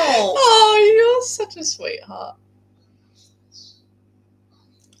help. Oh, you're such a sweetheart.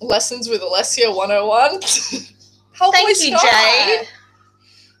 Lessons with Alessia 101. Thank you, Jade.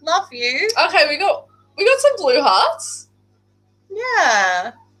 Love you. Okay, we got some blue hearts.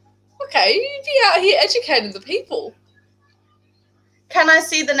 Yeah. Okay, you'd be out here educating the people. Can I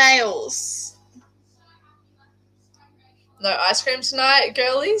see the nails? No ice cream tonight,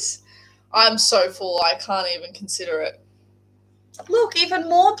 girlies. I'm so full, I can't even consider it. Look, even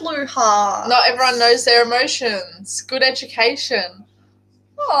more blue hearts. Not everyone knows their emotions. Good education.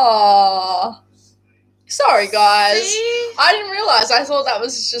 Aww. Sorry, guys. See? I didn't realise. I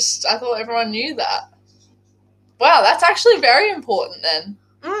thought everyone knew that. Wow, that's actually very important then.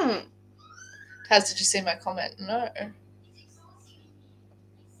 Taz, did you see my comment? No.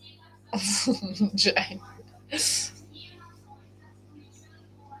 Jane.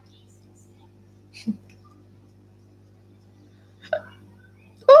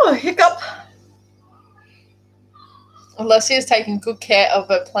 hiccup. Alessia is taking good care of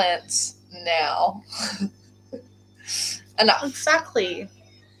her plants now. Enough. Exactly.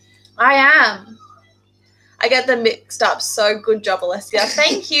 I am. I get them mixed up. So good job, Alessia.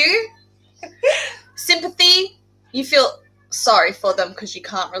 Thank you. Sympathy. You feel sorry for them because you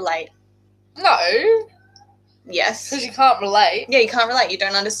can't relate. No. Yes. Because you can't relate. Yeah, you can't relate. You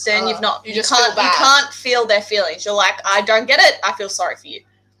don't understand. You just can't. feel bad. You can't feel their feelings. You're like, I don't get it. I feel sorry for you.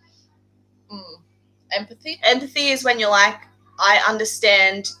 Empathy. Empathy is when you're like, I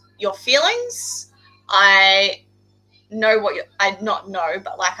understand your feelings. I know what you. I not know,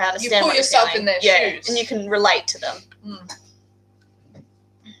 but like I understand. You put what yourself you're in their shoes, and you can relate to them.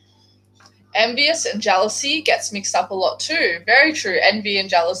 Envious and jealousy gets mixed up a lot too. Very true. Envy and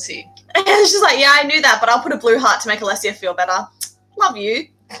jealousy. And it's just like, yeah, I knew that, but I'll put a blue heart to make Alessia feel better. Love you.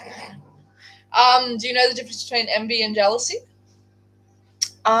 Do you know the difference between envy and jealousy?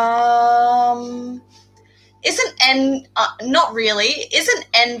 Not really. Isn't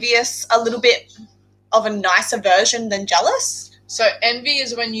envious a little bit of a nicer version than jealous? So envy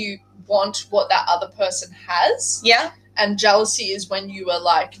is when you want what that other person has. Yeah. And jealousy is when you are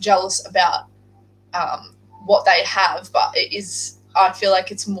like jealous about what they have, but it is, I feel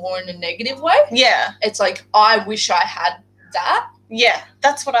like it's more in a negative way. Yeah. It's like, I wish I had that. Yeah,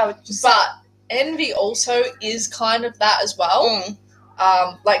 that's what I would just But envy also is kind of that as well.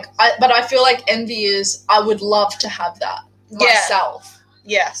 But I feel like envy is, I would love to have that myself.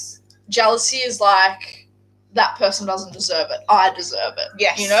 Yes. Jealousy is like, that person doesn't deserve it. I deserve it.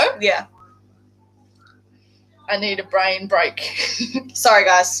 Yes. You know? Yeah. I need a brain break. Sorry,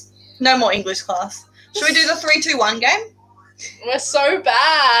 guys. No more English class. Should we do the 3-2-1 game? We're so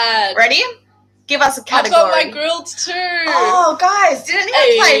bad. Ready? Give us a category. I've got my grilled too. Oh, guys, did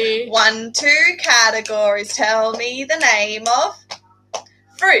anyone play 1, 2 categories? Tell me the name of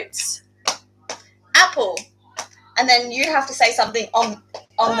fruits, apple, and then you have to say something on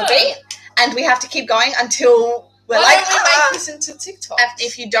the beat, and we have to keep going until we're Why like, don't we make this into TikTok?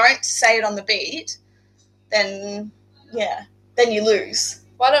 If you don't say it on the beat, then you lose.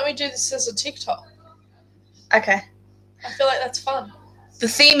 Why don't we do this as a TikTok? Okay. I feel like that's fun. The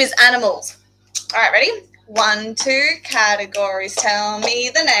theme is animals. All right, ready? 1, 2 categories. Tell me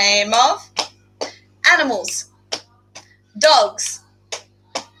the name of animals. Dogs.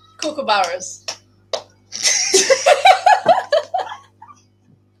 Kookaburras.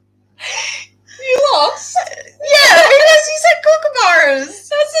 You lost? Yeah, because you said kookaburras.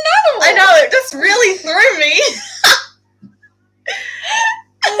 That's an animal. I know, it just really threw me.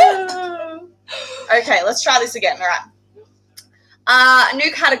 Okay, let's try this again. All right.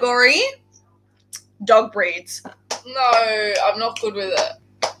 New category. Dog breeds. No, I'm not good with it.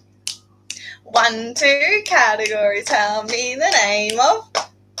 1, 2 categories. Tell me the name of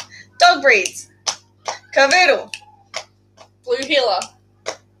dog breeds. Cavoodle. Blue heeler.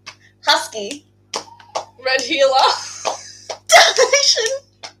 Husky. Red heeler. Dalmatian.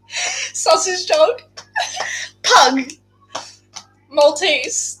 Sausage dog. Pug.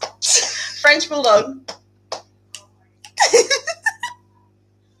 Maltese. French bulldog.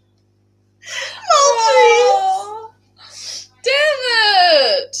 Oh, damn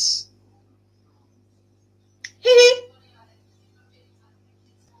it.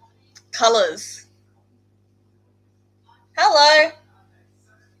 Colours. Hello.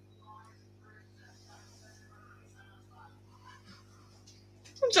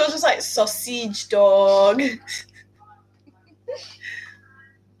 George was like, sausage dog.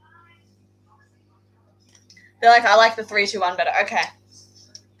 They're like, I like the 3-2-1 better. Okay.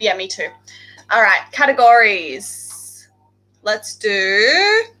 Yeah, me too. All right. Categories. Let's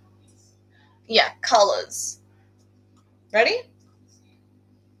do, colours. Ready?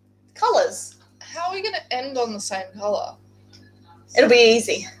 Colours. How are we going to end on the same colour? It'll be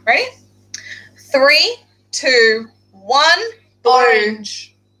easy. Ready? 3, 2, 1. Blue.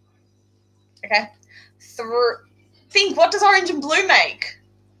 Orange. Okay. Think, what does orange and blue make?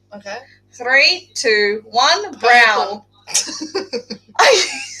 Okay. 3, 2, 1. Brown.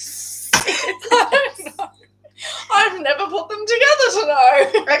 I don't know. I've never put them together to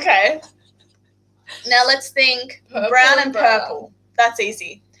know. Okay. Now let's think Purple brown and and brown. purple. That's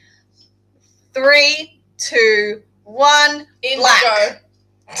easy. 3, 2, 1. Indigo. Black.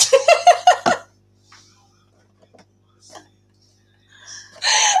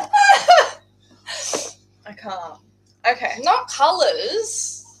 I can't. Okay. Not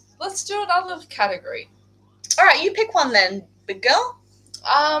colours. Let's do another category. All right, you pick one then, big girl.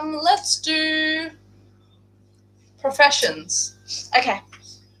 Let's do professions. Okay.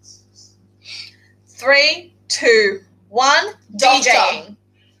 3, 2, 1. Doctor. DJing.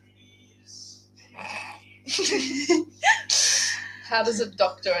 How does a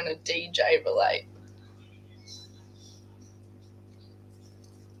doctor and a DJ relate?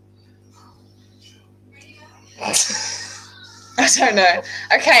 I don't know.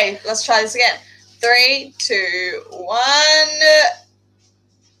 Okay, let's try this again. 3, 2, 1.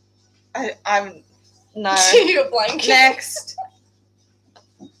 I'm no. You're blanking. Next.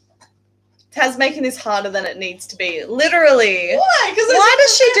 Taz making this harder than it needs to be. Literally. Why? Why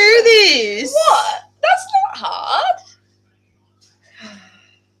does she do this? What? That's not hard.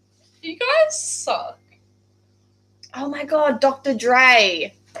 You guys suck. Oh my god, Dr.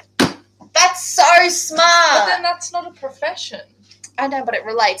 Dre. That's so smart. But then that's not a profession. I know, but it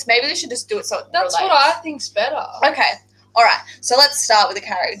relates. Maybe we should just do it so it That's relates. what I think's better. Okay. All right. So let's start with the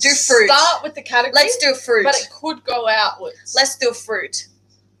category. Do fruit. Start with the category. Let's do a fruit. But it could go outwards. Let's do a fruit.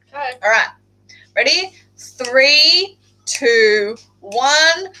 Okay. All right. Ready? 3, 2,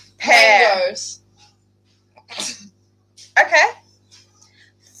 1. Pear. Mangoes. Okay.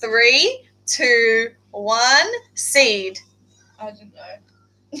 3, 2, 1. Seed. I don't know.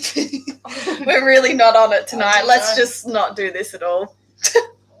 We're really not on it I tonight. don't Let's know. just not do this at all.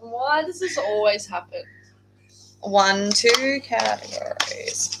 Why does this always happen? 1, 2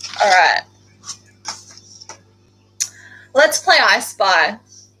 categories. All right. Let's play I Spy.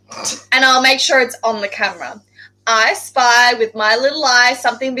 And I'll make sure it's on the camera. I spy with my little eye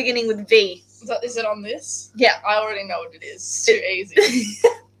something beginning with V. Is it on this? Yeah. I already know what it is. It's too easy.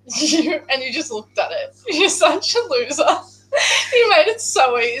 And you just looked at it. You're such a loser. You made it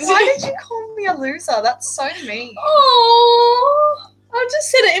so easy. Why did you call me a loser? That's so mean. Oh, I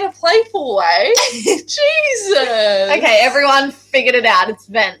just said it in a playful way. Jesus. Okay, everyone figured it out. It's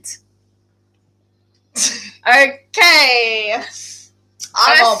vent. Okay.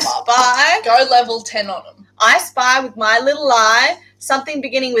 Come on, spy. Go level 10 on them. I spy with my little eye something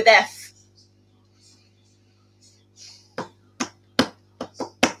beginning with F.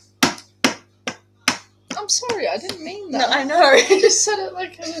 I'm sorry, I didn't mean No, that. I know. I just said it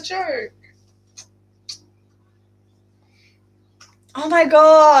like as a joke. Oh my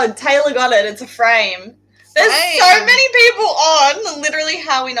god, Taylor got it. It's a frame. There's so Frame. many people on. Literally,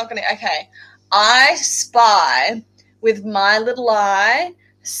 how are we not going to... Okay. I spy with my little eye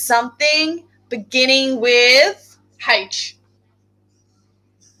something beginning with... H.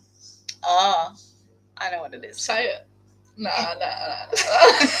 Oh, I know what it is. Say it. Nah.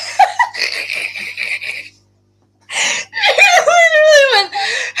 Literally went...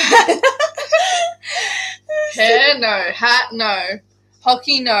 Hair, no. Hat, no.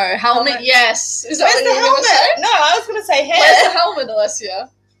 Hockey, no. Helmet, Helmet. yes. Is that Where's what the you were gonna helmet? say? No, I was going to say hair. Where's the helmet, Alessia?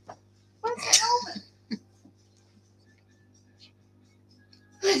 Where's the helmet?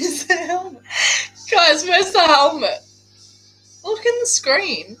 Where's the helmet? Guys, where's the helmet? Look in the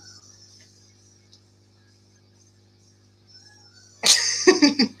screen.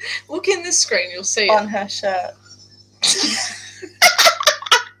 Look in the screen, you'll see On it. her shirt.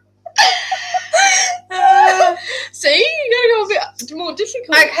 See? You gotta go a bit more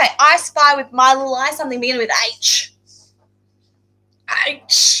difficult. Okay, I spy with my little eye something beginning with H.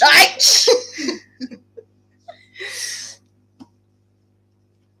 H. H.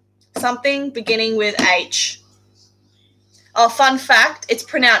 Something beginning with H. Oh, fun fact, it's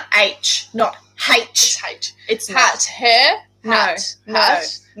pronounced H, not H. It's H. It's Hat, not. hair, No, hat, no,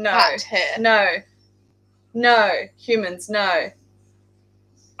 hat, no, hat, hair. no, no, humans, no,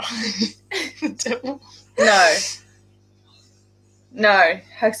 The devil. no, no,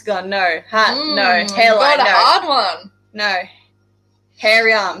 hexagon, no, hat, no, Got hairline, a no, hard one. no,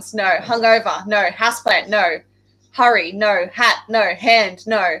 hairy arms, no, hungover, no, houseplant, no, hurry, no, hat, no, hand,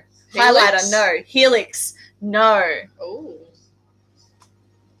 no, highlighter, Helix? no, helix, no. Ooh.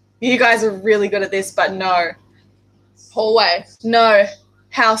 You guys are really good at this, but no. Hallway. No.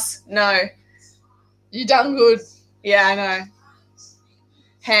 House, no. You done good. Yeah, I know.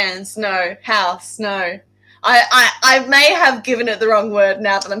 Hands, no. House, no. I may have given it the wrong word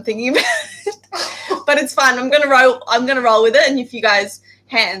now that I'm thinking about it. But it's fine. I'm gonna roll with it, and if you guys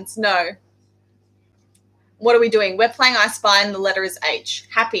hands, no. What are we doing? We're playing I Spy and the letter is H.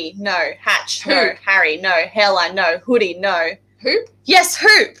 Happy, no. Hatch, no. Hoop. Harry, no. Hairline, no. Hoodie, no. Hoop? Yes,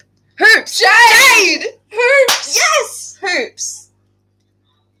 hoop. Hoops. Jade! Hoops! Yes, hoops.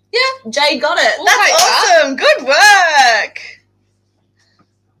 Yeah. Jade got it. We'll That's take that. awesome. Good work.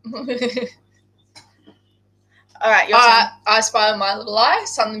 All right, your Alright, turn. I spy my little eye,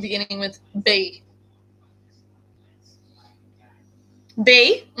 something beginning with B.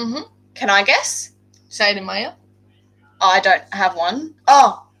 B. Mm-hmm. Can I guess? Say it in my ear. Oh, I don't have one.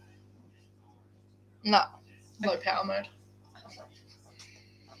 Oh, No. Low power mode.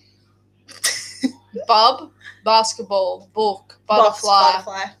 Bub, basketball, book, butterfly,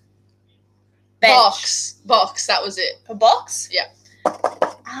 Butterfly. Bench. box. That was it. A box? Yeah.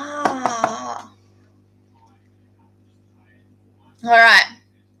 Ah. All right.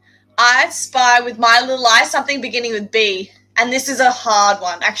 I spy with my little eye something beginning with B. And this is a hard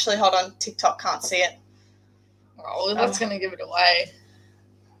one. Actually, hold on. TikTok can't see it. Oh, well, that's going to give it away.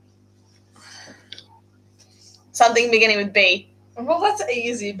 Something beginning with B. Well, that's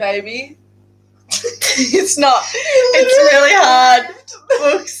easy, baby. It's not. It's really hard.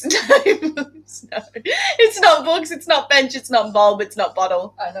 Books. No, books. No. It's not books. It's not bench. It's not bulb. It's not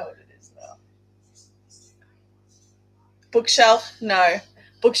bottle. I know what it is now. Bookshelf. No.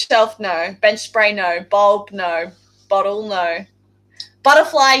 Bookshelf. No. Bench spray. No. Bulb. No. Bottle. No.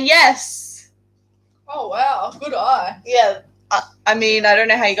 Butterfly. Yes. Oh, wow. Good eye. Yeah. I mean, I don't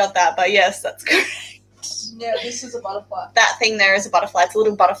know how you got that, but yes, that's correct. Yeah, this is a butterfly. That thing there is a butterfly. It's a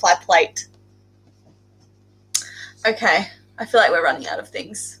little butterfly plate. Okay. I feel like we're running out of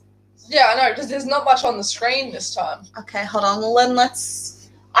things. Yeah, I know, because there's not much on the screen this time. Okay, hold on. Well, then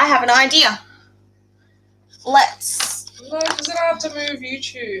I have an idea. Let's. No, because then I have to move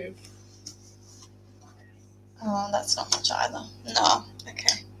YouTube. Oh, that's not much either. No.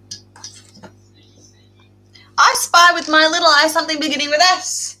 Okay. I spy with my little eye something beginning with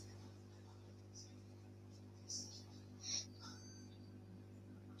S.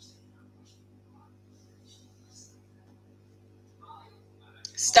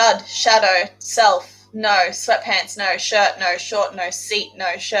 Stud, shadow, self, no, sweatpants, no, shirt, no, short, no, seat,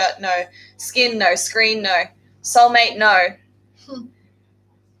 no, shirt, no, skin, no, screen, no, soulmate, no.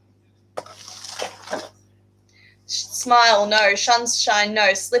 Smile, no, sunshine,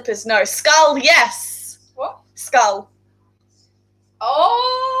 no, slippers, no, skull, yes. What? Skull.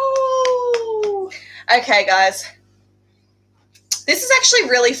 Oh! Okay, guys. This is actually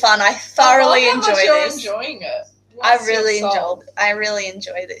really fun. I thoroughly enjoy this. Enjoying it. I really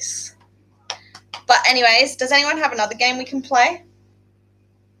enjoy this. But anyways, does anyone have another game we can play?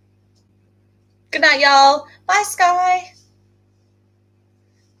 Good night, y'all. Bye, Sky.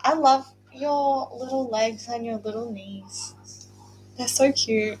 I love your little legs and your little knees. They're so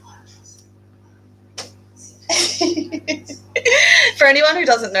cute. For anyone who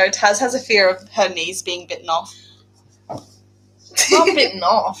doesn't know, Taz has a fear of her knees being bitten off. Not bitten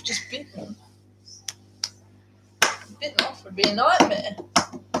off, just bitten. Bitten off would be a nightmare.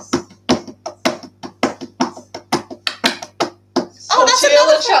 Oh, that's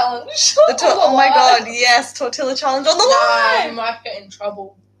another challenge. Oh my god, yes, tortilla challenge on the line. You might get in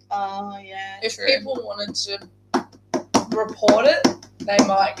trouble. Oh yeah. If true. people wanted to report it, they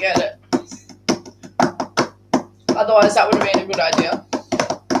might get it. Otherwise, that would have been a good idea.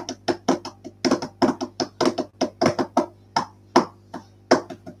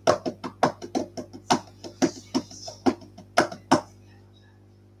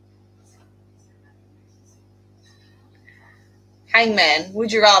 Hangman,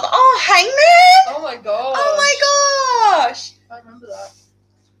 would you rather? Oh, Hangman! Oh my god. Oh my gosh! I remember that.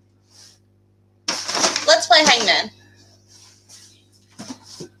 Let's play Hangman.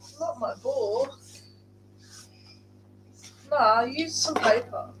 Not my book. Nah, use some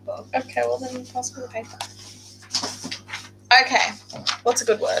paper. But... Okay, well then pass me the paper. Okay, what's a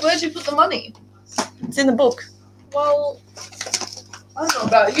good word? Where'd you put the money? It's in the book. Well, I don't know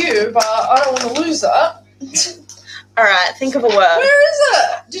about you, but I don't want to lose that. Alright, think of a word. Where is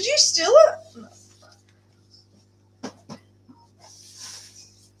it? Did you steal it? No.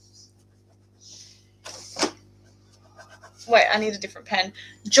 Wait, I need a different pen.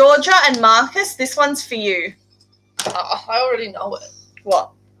 Georgia and Marcus, this one's for you. I already know it.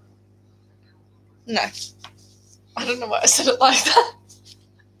 What? No. I don't know why I said it like that.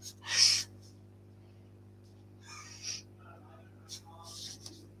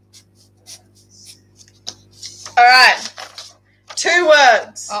 Alright. 2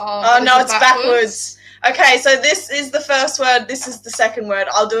 words. Oh no, it's backwards. Okay, so this is the first word, this is the second word.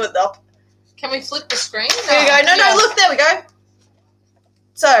 I'll do it up. Can we flip the screen? There you go. No, look, there we go.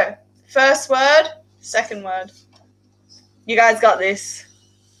 So, first word, second word. You guys got this.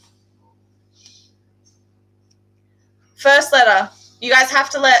 First letter. You guys have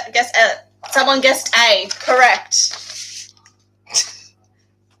to guess. Someone guessed A. Correct.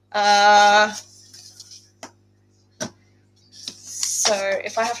 So,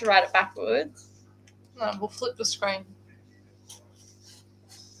 if I have to write it backwards. No, we'll flip the screen.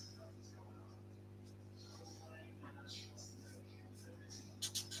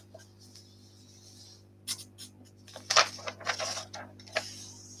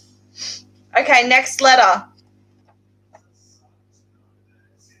 Okay, next letter.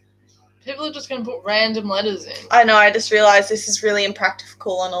 People are just going to put random letters in. I know, I just realised this is really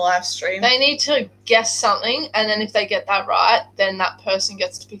impractical on a live stream. They need to guess something, and then if they get that right, then that person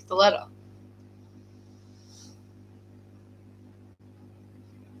gets to pick the letter.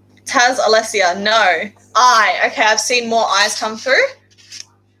 Taz, Alessia, no. I. Okay, I've seen more eyes come through.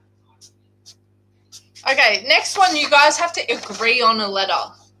 Okay, next one, you guys have to agree on a letter.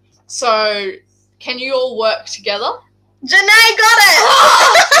 So, can you all work together? Janae got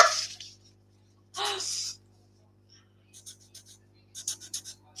it!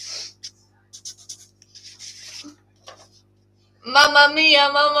 Mamma mia,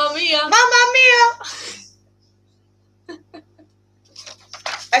 mamma mia. Mamma mia!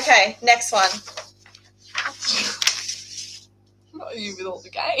 Okay, next one. Not you with all the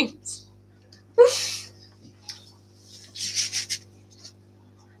games.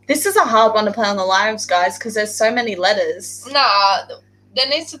 This is a hard one to play on the lives, guys, because there's so many letters. Nah, there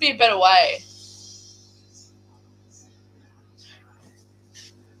needs to be a better way.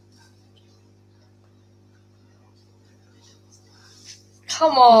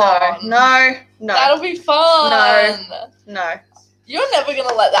 Come on. No. That'll be fun. No. You're never going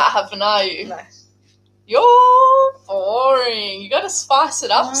to let that happen, are you? No. You're boring. You got to spice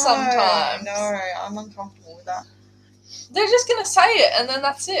it up sometimes. No, I'm uncomfortable with that. They're just going to say it, and then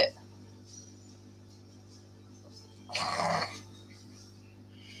that's it.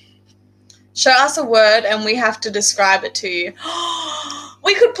 Show us a word, and we have to describe it to you.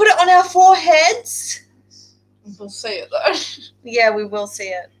 We could put it on our foreheads. We'll see it, though. Yeah, we will see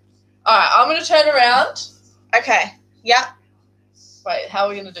it. All right, I'm going to turn around. Okay. Yeah. Wait, how are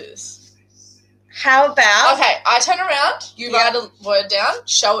we going to do this? How about... Okay, I turn around. You write a word down,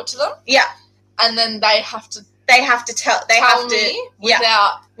 show it to them. Yeah. And then they have to tell me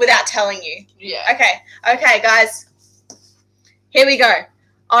without telling you. Yeah. Okay, guys. Here we go.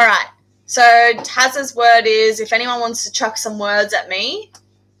 All right. So Taz's word is, if anyone wants to chuck some words at me,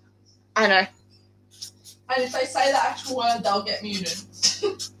 I know. And if they say the actual word, they'll get muted.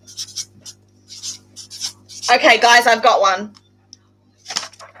 Okay, guys, I've got one.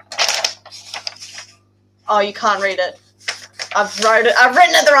 Oh, you can't read it. I've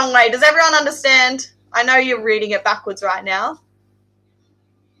written it the wrong way. Does everyone understand? I know you're reading it backwards right now.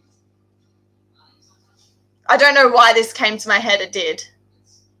 I don't know why this came to my head. It did.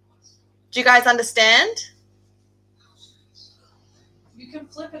 Do you guys understand? You can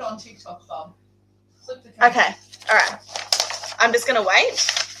flip it on TikTok, Bob. Flip the camera. Okay. All right. I'm just going to wait.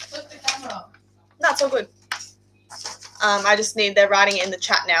 Flip the camera. That's all good. I just need, they're writing it in the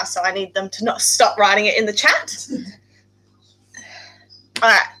chat now, so I need them to not stop writing it in the chat. All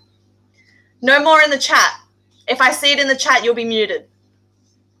right. No more in the chat. If I see it in the chat, you'll be muted.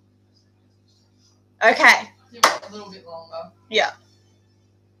 Okay. Give it a little bit longer. Yeah.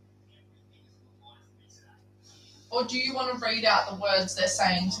 Or do you want to read out the words they're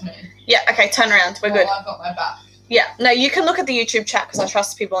saying to me? Yeah, okay, turn around. We're good. I've got my back. Yeah. No, you can look at the YouTube chat because I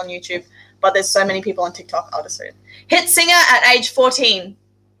trust people on YouTube, but there's so many people on TikTok. I'll just read it. Hit singer at age 14.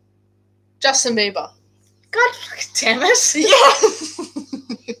 Justin Bieber. God damn it. Yeah.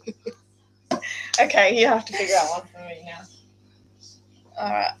 Okay, you have to figure out one for me now. All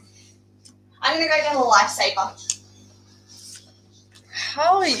right. I'm going to go get a lifesaver.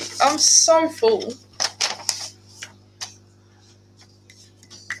 How are you? I'm so full.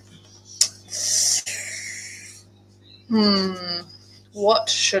 What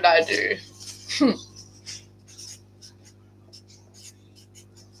should I do?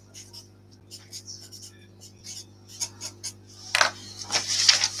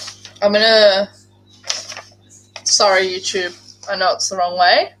 I'm gonna... Sorry, YouTube. I know it's the wrong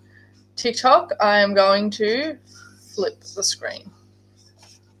way. TikTok, I am going to flip the screen.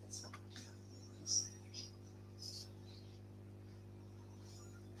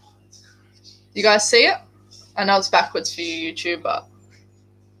 You guys see it? I know it's backwards for you, YouTube, but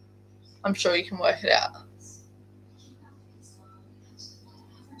I'm sure you can work it out.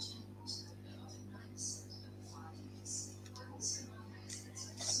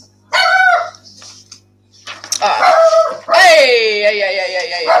 Alright. Hey!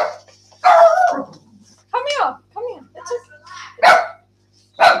 Come here. It's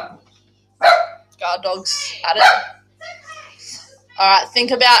okay. Guard dogs at it. Alright,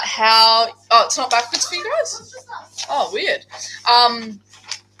 think about how... Oh, it's not backwards for you guys? Oh, weird.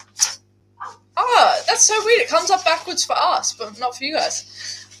 Oh, that's so weird. It comes up backwards for us, but not for you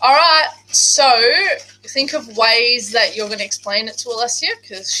guys. Alright, so think of ways that you're going to explain it to Alessia,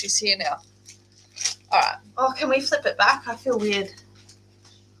 because she's here now. Alright. Oh, can we flip it back? I feel weird.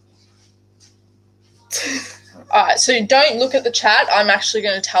 Alright, so don't look at the chat. I'm actually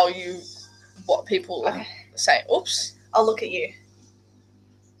going to tell you what people say. Oops. I'll look at you.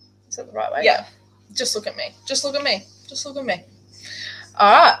 Is that the right way? Yeah. Just look at me. Just look at me. Just look at me.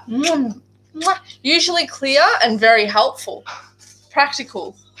 All right. Usually clear and very helpful.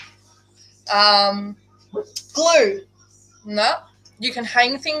 Practical. Glue. No. You can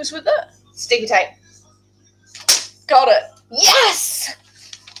hang things with it. Sticky tape. Got it. Yes!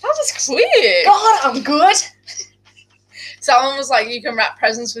 That was quick. God, I'm good. Someone was like, you can wrap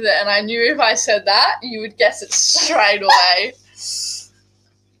presents with it, and I knew if I said that, you would guess it straight away.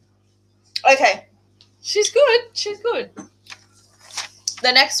 Okay. She's good. She's good.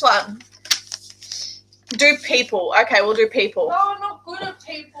 The next one. Do people. Okay, we'll do people. No, I'm not good at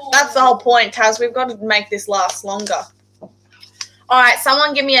people. That's the whole point, Taz. We've got to make this last longer. All right,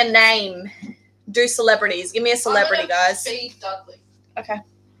 someone give me a name. Do celebrities. Give me a celebrity, guys. Be Dudley. Okay.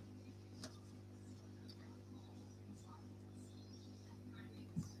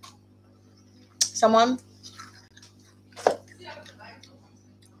 Someone?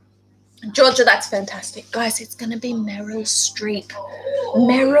 Georgia, that's fantastic. Guys, it's going to be Meryl Streep.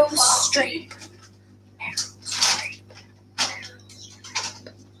 Meryl Streep.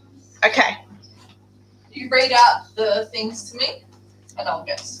 Okay. You read out the things to me, and I'll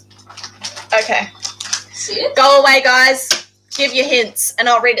guess. Okay. See it? Go away, guys. Give your hints, and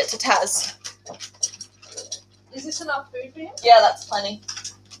I'll read it to Taz. Is this enough food for you? Yeah, that's plenty.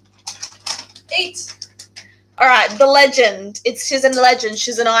 Eat. All right, the legend. She's a legend.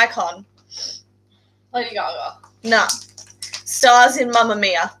 She's an icon. Lady Gaga. Nah. Stars in Mamma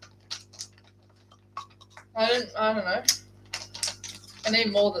Mia. I don't know. I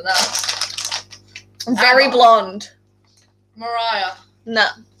need more than that. Very blonde. Mariah. No.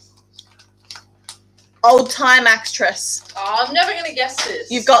 Old-time actress. Oh, I'm never going to guess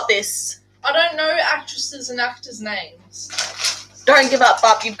this. You've got this. I don't know actresses and actors' names. Don't give up,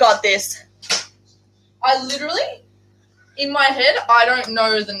 Bub. You've got this. I literally, in my head, I don't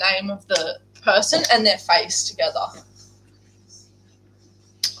know the name of the person and their face together.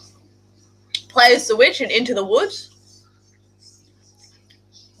 Plays the witch in Into the Woods.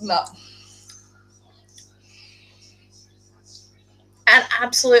 No. An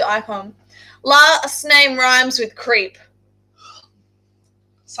absolute icon. Last name rhymes with creep.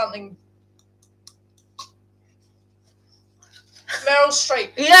 Something. Meryl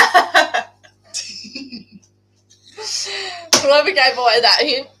Streep. Yeah. Whoever gave away that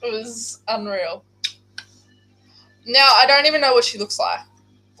hint was unreal. Now, I don't even know what she looks like.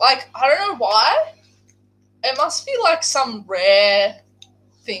 Like, I don't know why. It must be like some rare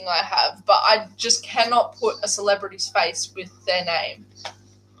thing I have, but I just cannot put a celebrity's face with their name.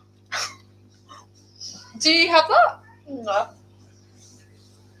 Do you have that? No.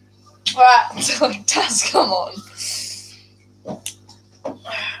 Alright, so Taz, come on.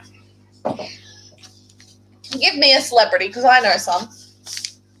 Give me a celebrity, because I know some.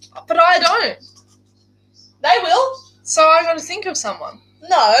 But I don't. They will. So I gotta think of someone.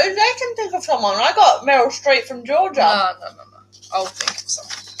 No, they can think of someone. I got Meryl Streep from Georgia. No. I'll think of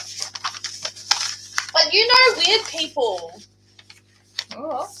someone. But you know weird people.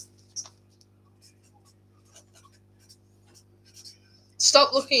 Oh.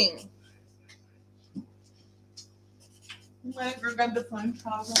 Stop looking. I grab the phone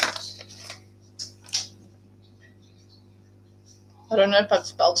charger. I don't know if I've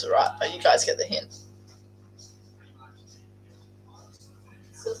spelled it right, but you guys get the hint.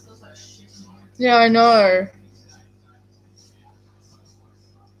 Yeah, I know.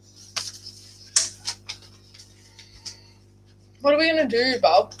 What are we gonna do,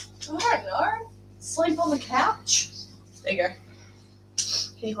 Bob? I don't know. Sleep on the couch. There you go.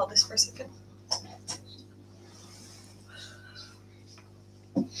 Can you hold this for a second?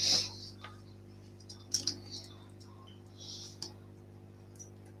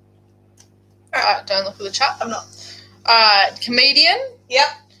 Alright, don't look at the chat. I'm not. Comedian. Yep.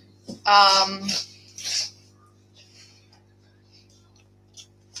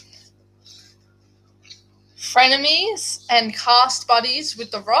 Frenemies and cast buddies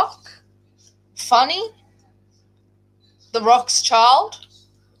with The Rock. Funny. The Rock's child.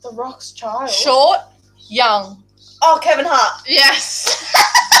 The Rock's child. Short. Young. Oh, Kevin Hart. Yes.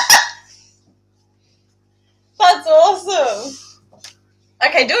 That's awesome.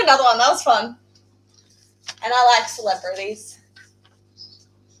 Okay, do another one. That was fun. And I like celebrities.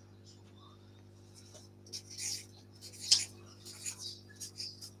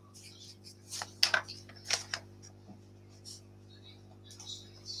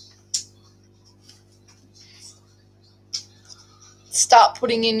 Start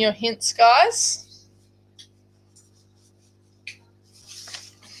putting in your hints, guys.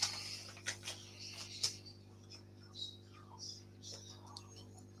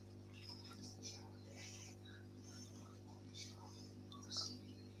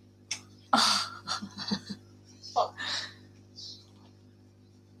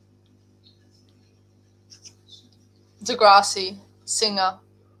 Degrassi, singer.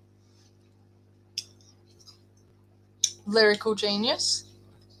 Lyrical genius.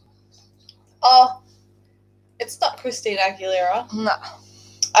 Oh, it's not Christina Aguilera. No.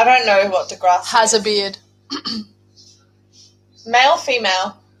 I don't know what Degrassi Has is. a beard. Male,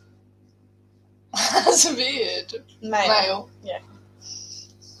 female? Has a beard. Male. Yeah.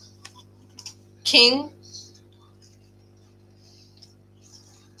 King.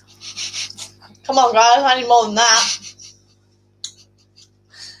 Come on, guys. I need more than that.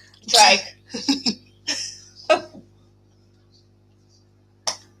 Drake. Everyone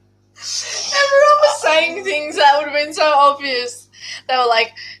was saying things that would have been so obvious. They were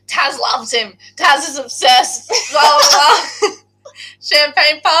like, Taz loves him. Taz is obsessed. Blah, blah, blah.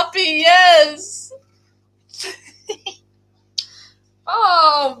 Champagne puppy, yes.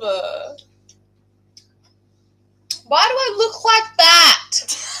 Bob. Why do I look like that?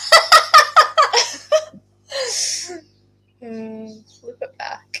 Flip it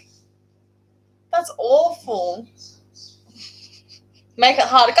back. That's awful. Make it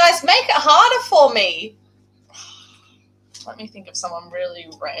harder. Guys, make it harder for me. Let me think of someone really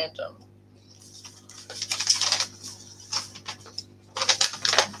random.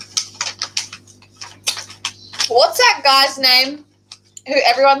 What's that guy's name who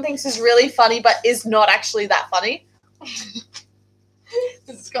everyone thinks is really funny but is not actually that funny?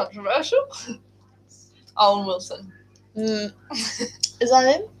 This is controversial. Owen Wilson. Is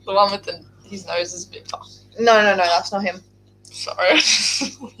that him? The one with his nose is a bit tough. No, that's not him. Sorry.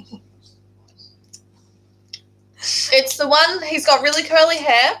 It's the one, he's got really curly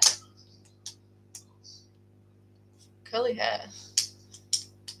hair. Curly hair.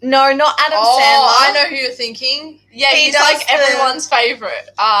 No, not Adam Sandler. Oh, I know who you're thinking. Yeah, he's like everyone's favourite.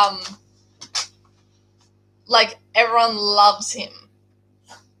 Like everyone loves him.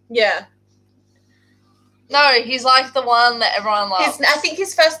 Yeah. No, he's like the one that everyone loves. I think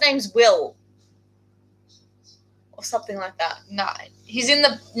his first name's Will. Or something like that. No, he's in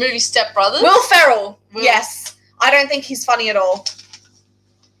the movie Step Brothers. Will Ferrell. Will. Yes. I don't think he's funny at all.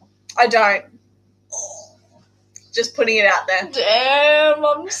 I don't. Just putting it out there. Damn,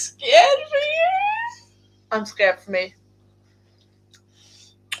 I'm scared for you. I'm scared for me.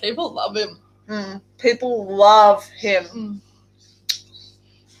 People love him. People love him.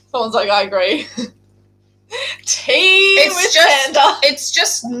 Someone's like, I agree. Tea with panda. It's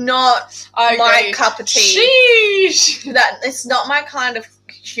just not my cup of tea. Sheesh. It's not my kind of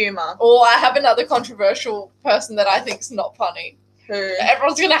humour. Or I have another controversial person that I think's not funny. Who?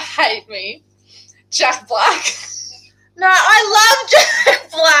 Everyone's gonna hate me. Jack Black. No, I love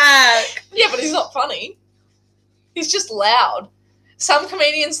Jack Black. Yeah, but he's not funny. He's just loud. Some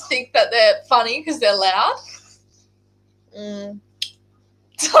comedians think that they're funny because they're loud. Don't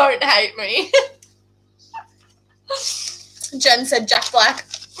hate me. Jen said Jack Black.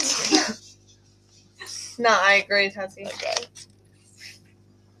 No, I agree, Tassie. Okay.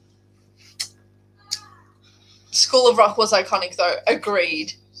 School of Rock was iconic, though.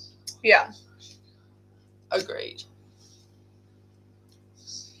 Agreed. Yeah. Agreed.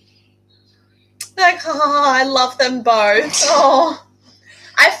 Like, oh, I love them both. Oh.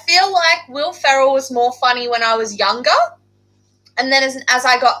 I feel like Will Ferrell was more funny when I was younger, and then as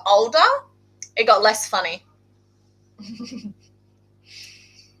I got older, it got less funny.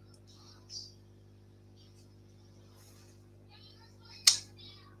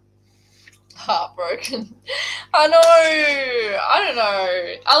 Heartbroken. I know. I don't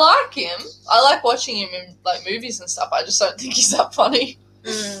know. I like him. I like watching him in like movies and stuff. I just don't think he's that funny.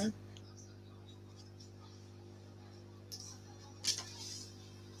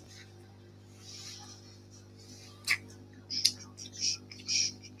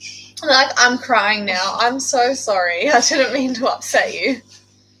 Like, I'm crying now. I'm so sorry. I didn't mean to upset you.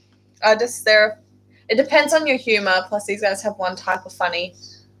 It depends on your humour, plus these guys have one type of funny.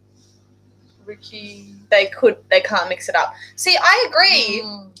 Ricky. They can't mix it up. See, I agree.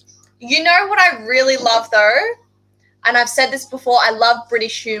 You know what I really love, though? And I've said this before, I love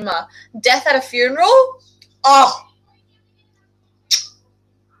British humour. Death at a Funeral? Oh.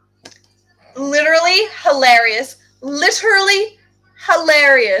 Literally hilarious. Literally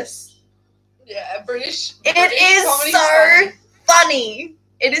hilarious. Yeah, British. It is so funny.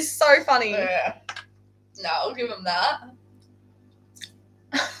 It is so funny. Yeah. No, I'll give him that.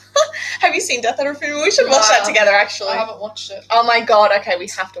 Have you seen Death at a Funeral? We should watch that together, actually. I haven't watched it. Oh my god, okay, we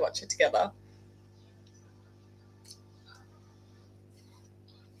have to watch it together.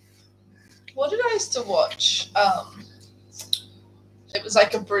 What did I used to watch? It was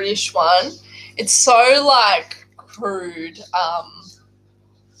like a British one. It's so like crude.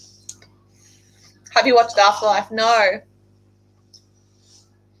 Have you watched Afterlife? No.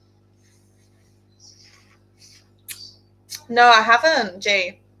 No, I haven't.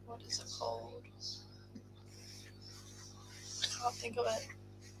 Gee. What is it called? I can't think of it.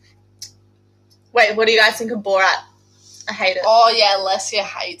 Wait, what do you guys think of Borat? I hate it. Oh, yeah, Lesia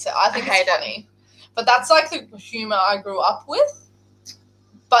hates it. I think hate it's funny. But that's like the humour I grew up with.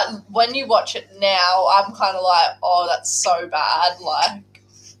 But when you watch it now, I'm kind of like, oh, that's so bad. Like,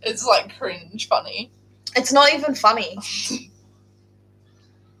 it's like cringe funny. It's not even funny.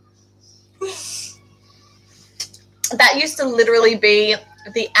 That used to literally be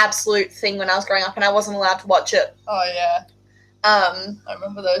the absolute thing when I was growing up and I wasn't allowed to watch it. Oh, yeah. I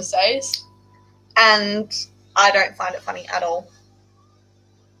remember those days. And I don't find it funny at all.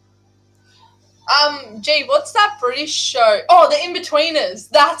 Gee, what's that British show? Oh, The In-Betweeners.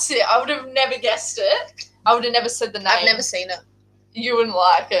 That's it. I would have never guessed it. I would have never said the name. I've never seen it. You wouldn't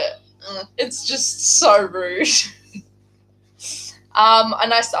like it. It's just so rude.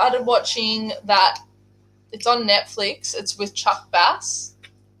 And I started watching that. It's on Netflix. It's with Chuck Bass.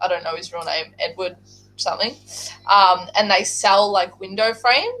 I don't know his real name. Edward something. And they sell like window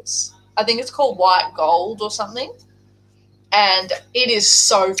frames. I think it's called White Gold or something. And it is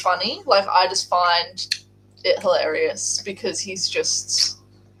so funny. Like, I just find it hilarious because he's just...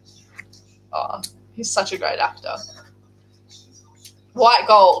 Oh, he's such a great actor. White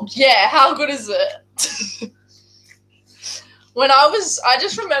Gold. Yeah, how good is it? I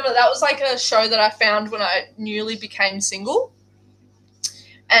just remember that was like a show that I found when I newly became single.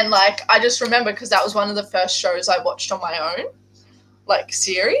 And, like, I just remember because that was one of the first shows I watched on my own, like,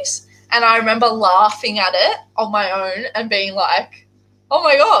 series. And I remember laughing at it on my own and being like, oh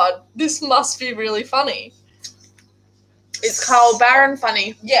my God, this must be really funny. Is Carl Barron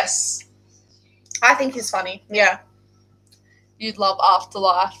funny? Yes. I think he's funny. Yeah. You'd love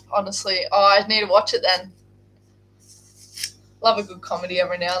Afterlife, honestly. Oh, I need to watch it then. Love a good comedy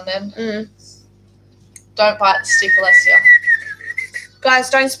every now and then. Don't bite the stick, Alessia. Guys,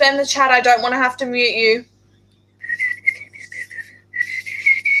 don't spam the chat. I don't want to have to mute you.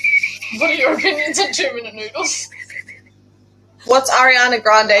 What are your opinions on 2-minute noodles? What's Ariana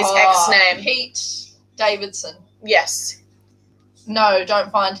Grande's ex-name? Pete Davidson. Yes. No,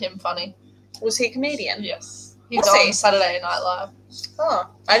 don't find him funny. Was he a comedian? Yes. He's on Saturday Night Live. Oh,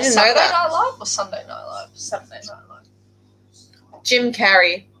 I didn't know that. Saturday Night Live or Sunday Night Live? Saturday Night Live. Jim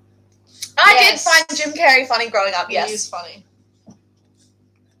Carrey. I did find Jim Carrey funny growing up, yes. He is funny.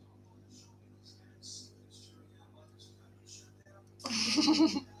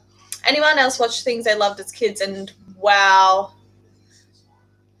 Anyone else watch things they loved as kids and wow,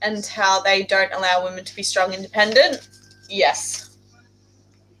 and how they don't allow women to be strong, independent? Yes.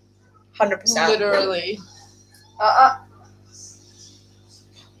 100%. Literally.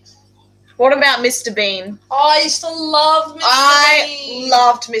 What about Mr. Bean? Oh, I used to love Mr. Bean. I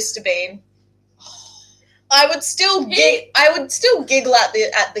loved Mr. Bean. I would still giggle at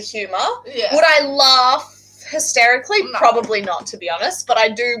the humor. Yeah. Would I laugh hysterically? No. Probably not, to be honest. But I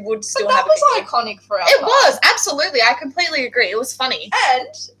would still have. That was iconic for our It was, absolutely. I completely agree. It was funny. And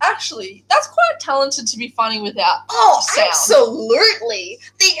actually, that's quite talented to be funny without sound. Absolutely.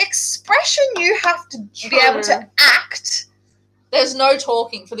 The expression you have to be able to act. There's no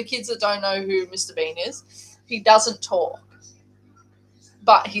talking. For the kids that don't know who Mr. Bean is, he doesn't talk.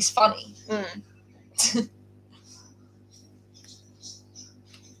 But he's funny.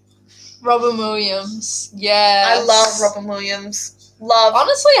 Robin Williams. Yeah. I love Robin Williams.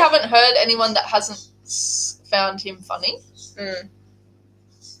 Honestly, I haven't heard anyone that hasn't found him funny.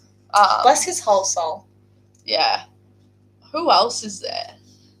 Bless his whole soul. Yeah. Who else is there?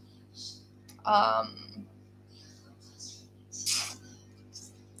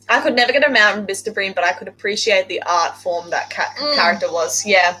 I could never get a mountain Mr. Bean, but I could appreciate the art form that character was.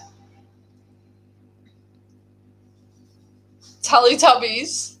 Yeah.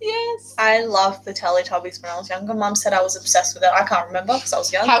 Teletubbies. Yes. I loved the Teletubbies when I was younger. Mum said I was obsessed with it. I can't remember because I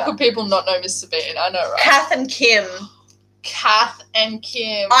was younger. How could people not know Mr. Bean? I know, right? Kath and Kim. Kath and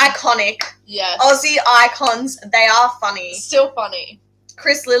Kim. Iconic. Yes. Aussie icons. They are funny. Still funny.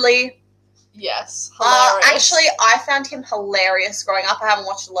 Chris Lilly. Yes. Hilarious. Actually, I found him hilarious growing up. I haven't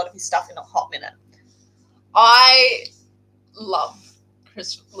watched a lot of his stuff in a hot minute. I love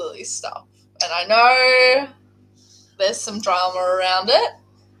Chris Lilly's stuff. And I know there's some drama around it,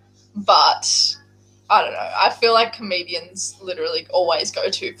 but I don't know. I feel like comedians literally always go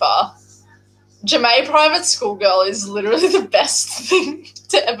too far. Ja'mie Private Schoolgirl is literally the best thing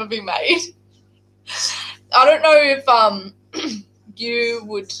to ever be made. I don't know if you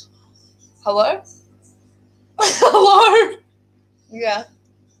would... Hello? Hello? Yeah.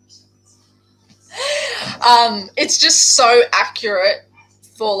 It's just so accurate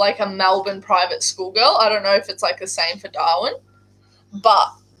for like a Melbourne private school girl. I don't know if it's like the same for Darwin,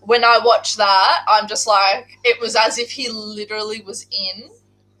 but when I watched that, I'm just like, it was as if he literally was in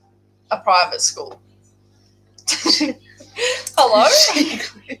a private school. Hello?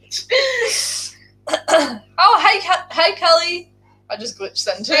 Oh, hey, Kelly. I just glitched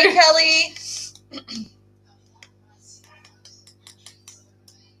then too. Hey, Kelly.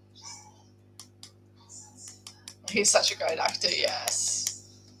 He's such a great actor, yes.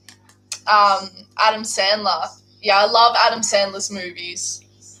 Adam Sandler. Yeah, I love Adam Sandler's movies.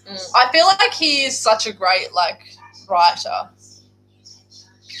 I feel like he is such a great, like, writer.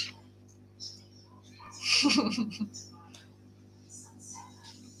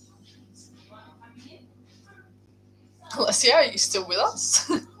 Alessia, are you still with us?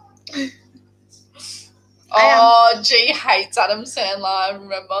 Oh, G hates Adam Sandler, I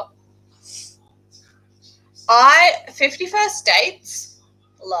remember. 50 First Dates,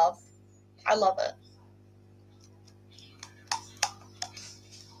 love. I love it.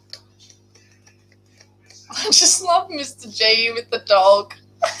 I just love Mr. G with the dog.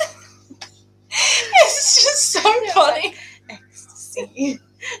 It's just so funny. Like, ecstasy.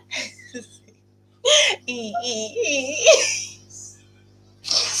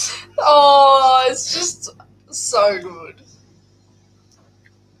 Oh, it's just so good.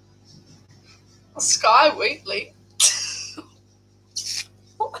 Sky Wheatley.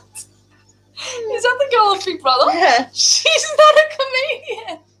 What? Is that the girl of Big Brother? Yeah. She's not a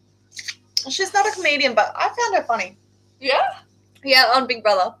comedian. She's not a comedian, but I found her funny. Yeah? Yeah, on Big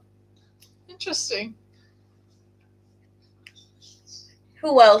Brother. Interesting.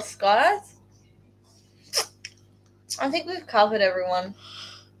 Who else, guys? I think we've covered everyone.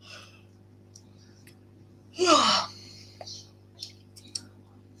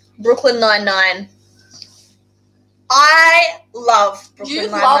 Brooklyn Nine-Nine. I love Brooklyn You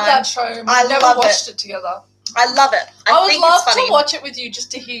Nine-Nine. love that show. We've I never love watched it together. I love it. I would think love it's funny. to watch it with you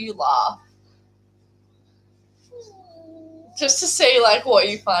just to hear you laugh. Just to see, like, what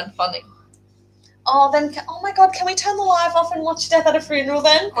you find funny. Oh, then, oh my God, can we turn the live off and watch Death at a Funeral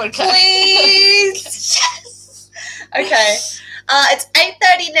then? Okay. Please. Yes. Okay. It's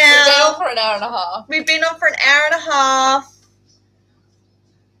 8:30 now. We've been on for an hour and a half. We've been on for an hour and a half.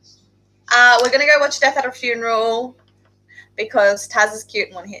 We're going to go watch Death at a Funeral because Taz is cute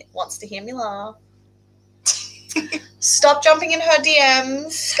and wants to hear me laugh. Stop jumping in her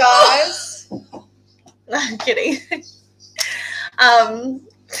DMs, guys. No, I'm kidding.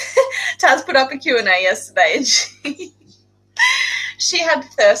 Taz put up a Q&A yesterday and she had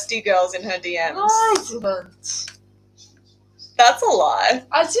thirsty girls in her DMs. No, I didn't. That's a lie.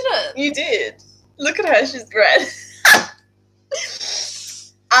 I didn't. You did. Look at her, she's red.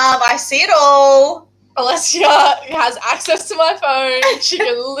 I see it all. Alessia has access to my phone. She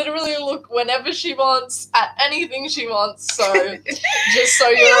can literally look whenever she wants at anything she wants. So, just so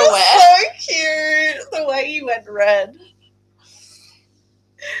you're aware. So cute. The way you went red.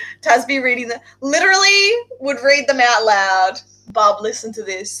 Taz be reading them. Literally would read them out loud. Bob, listen to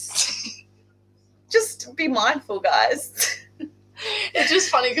this. Just be mindful, guys. It's just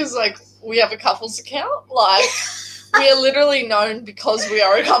funny because, like, we have a couples account. Like, we are literally known because we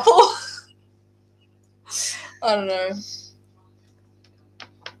are a couple. I don't know.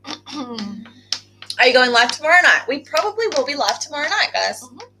 Are you going live tomorrow night? We probably will be live tomorrow night, guys.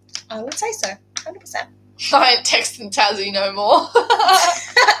 Mhm. I would say so. 100%. I ain't texting Tazzy no more.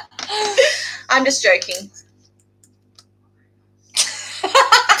 I'm just joking.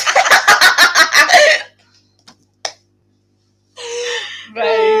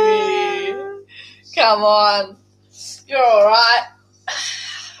 Baby. Come on. You're alright.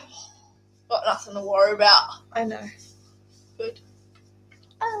 Got nothing to worry about. I know. Good.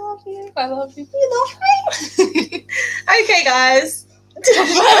 I love you. I love you. You love me? Okay, guys.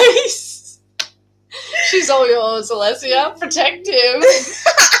 Face. She's all yours, Alessia. Protect him.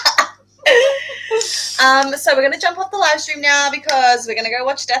 So we're going to jump off the live stream now because we're going to go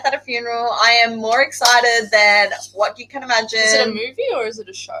watch Death at a Funeral. I am more excited than what you can imagine. Is it a movie or is it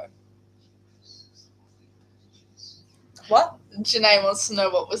a show? What? Janae wants to know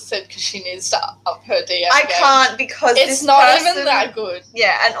what was said because she needs to up her DM. I game. can't because It's this not person, even that good.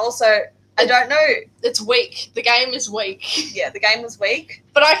 Yeah, and also, I don't know. It's weak. The game is weak. Yeah, the game was weak.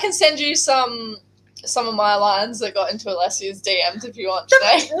 But I can send you some of my lines that got into Alessia's DMs if you want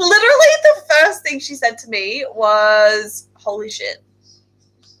today. Literally, the first thing she said to me was, holy shit.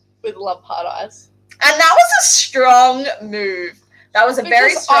 With love heart eyes. And that was a strong move. That was a very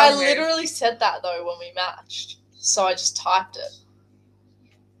Because strong I move. literally said that though when we matched. So I just typed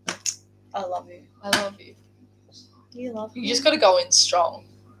it. I love you. I love you. You love me. You just got to go in strong.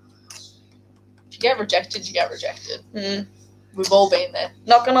 If you get rejected, you get rejected. Mm. We've all been there.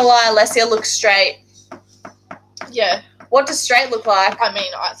 Not gonna lie, Alessia looks straight. Yeah. What does straight look like? I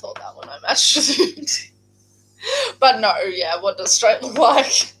mean, I thought that when I matched with you. But no, yeah, what does straight look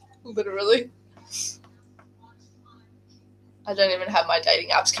like? Literally. I don't even have my dating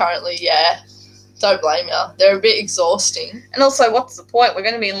apps currently, yeah. Don't blame you. They're a bit exhausting. And also, what's the point? We're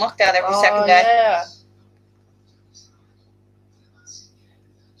going to be in lockdown every second day. Yeah.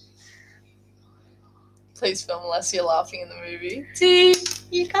 Please film Alessia laughing in the movie. See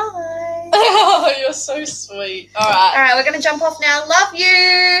you guys. Oh, you're so sweet. All All right, we're going to jump off now. Love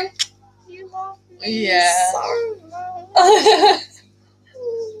you. You love me Yeah. so much.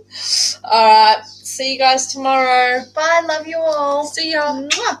 All right. See you guys tomorrow. Bye. Love you all. See ya.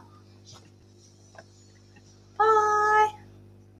 Mwah. Bye.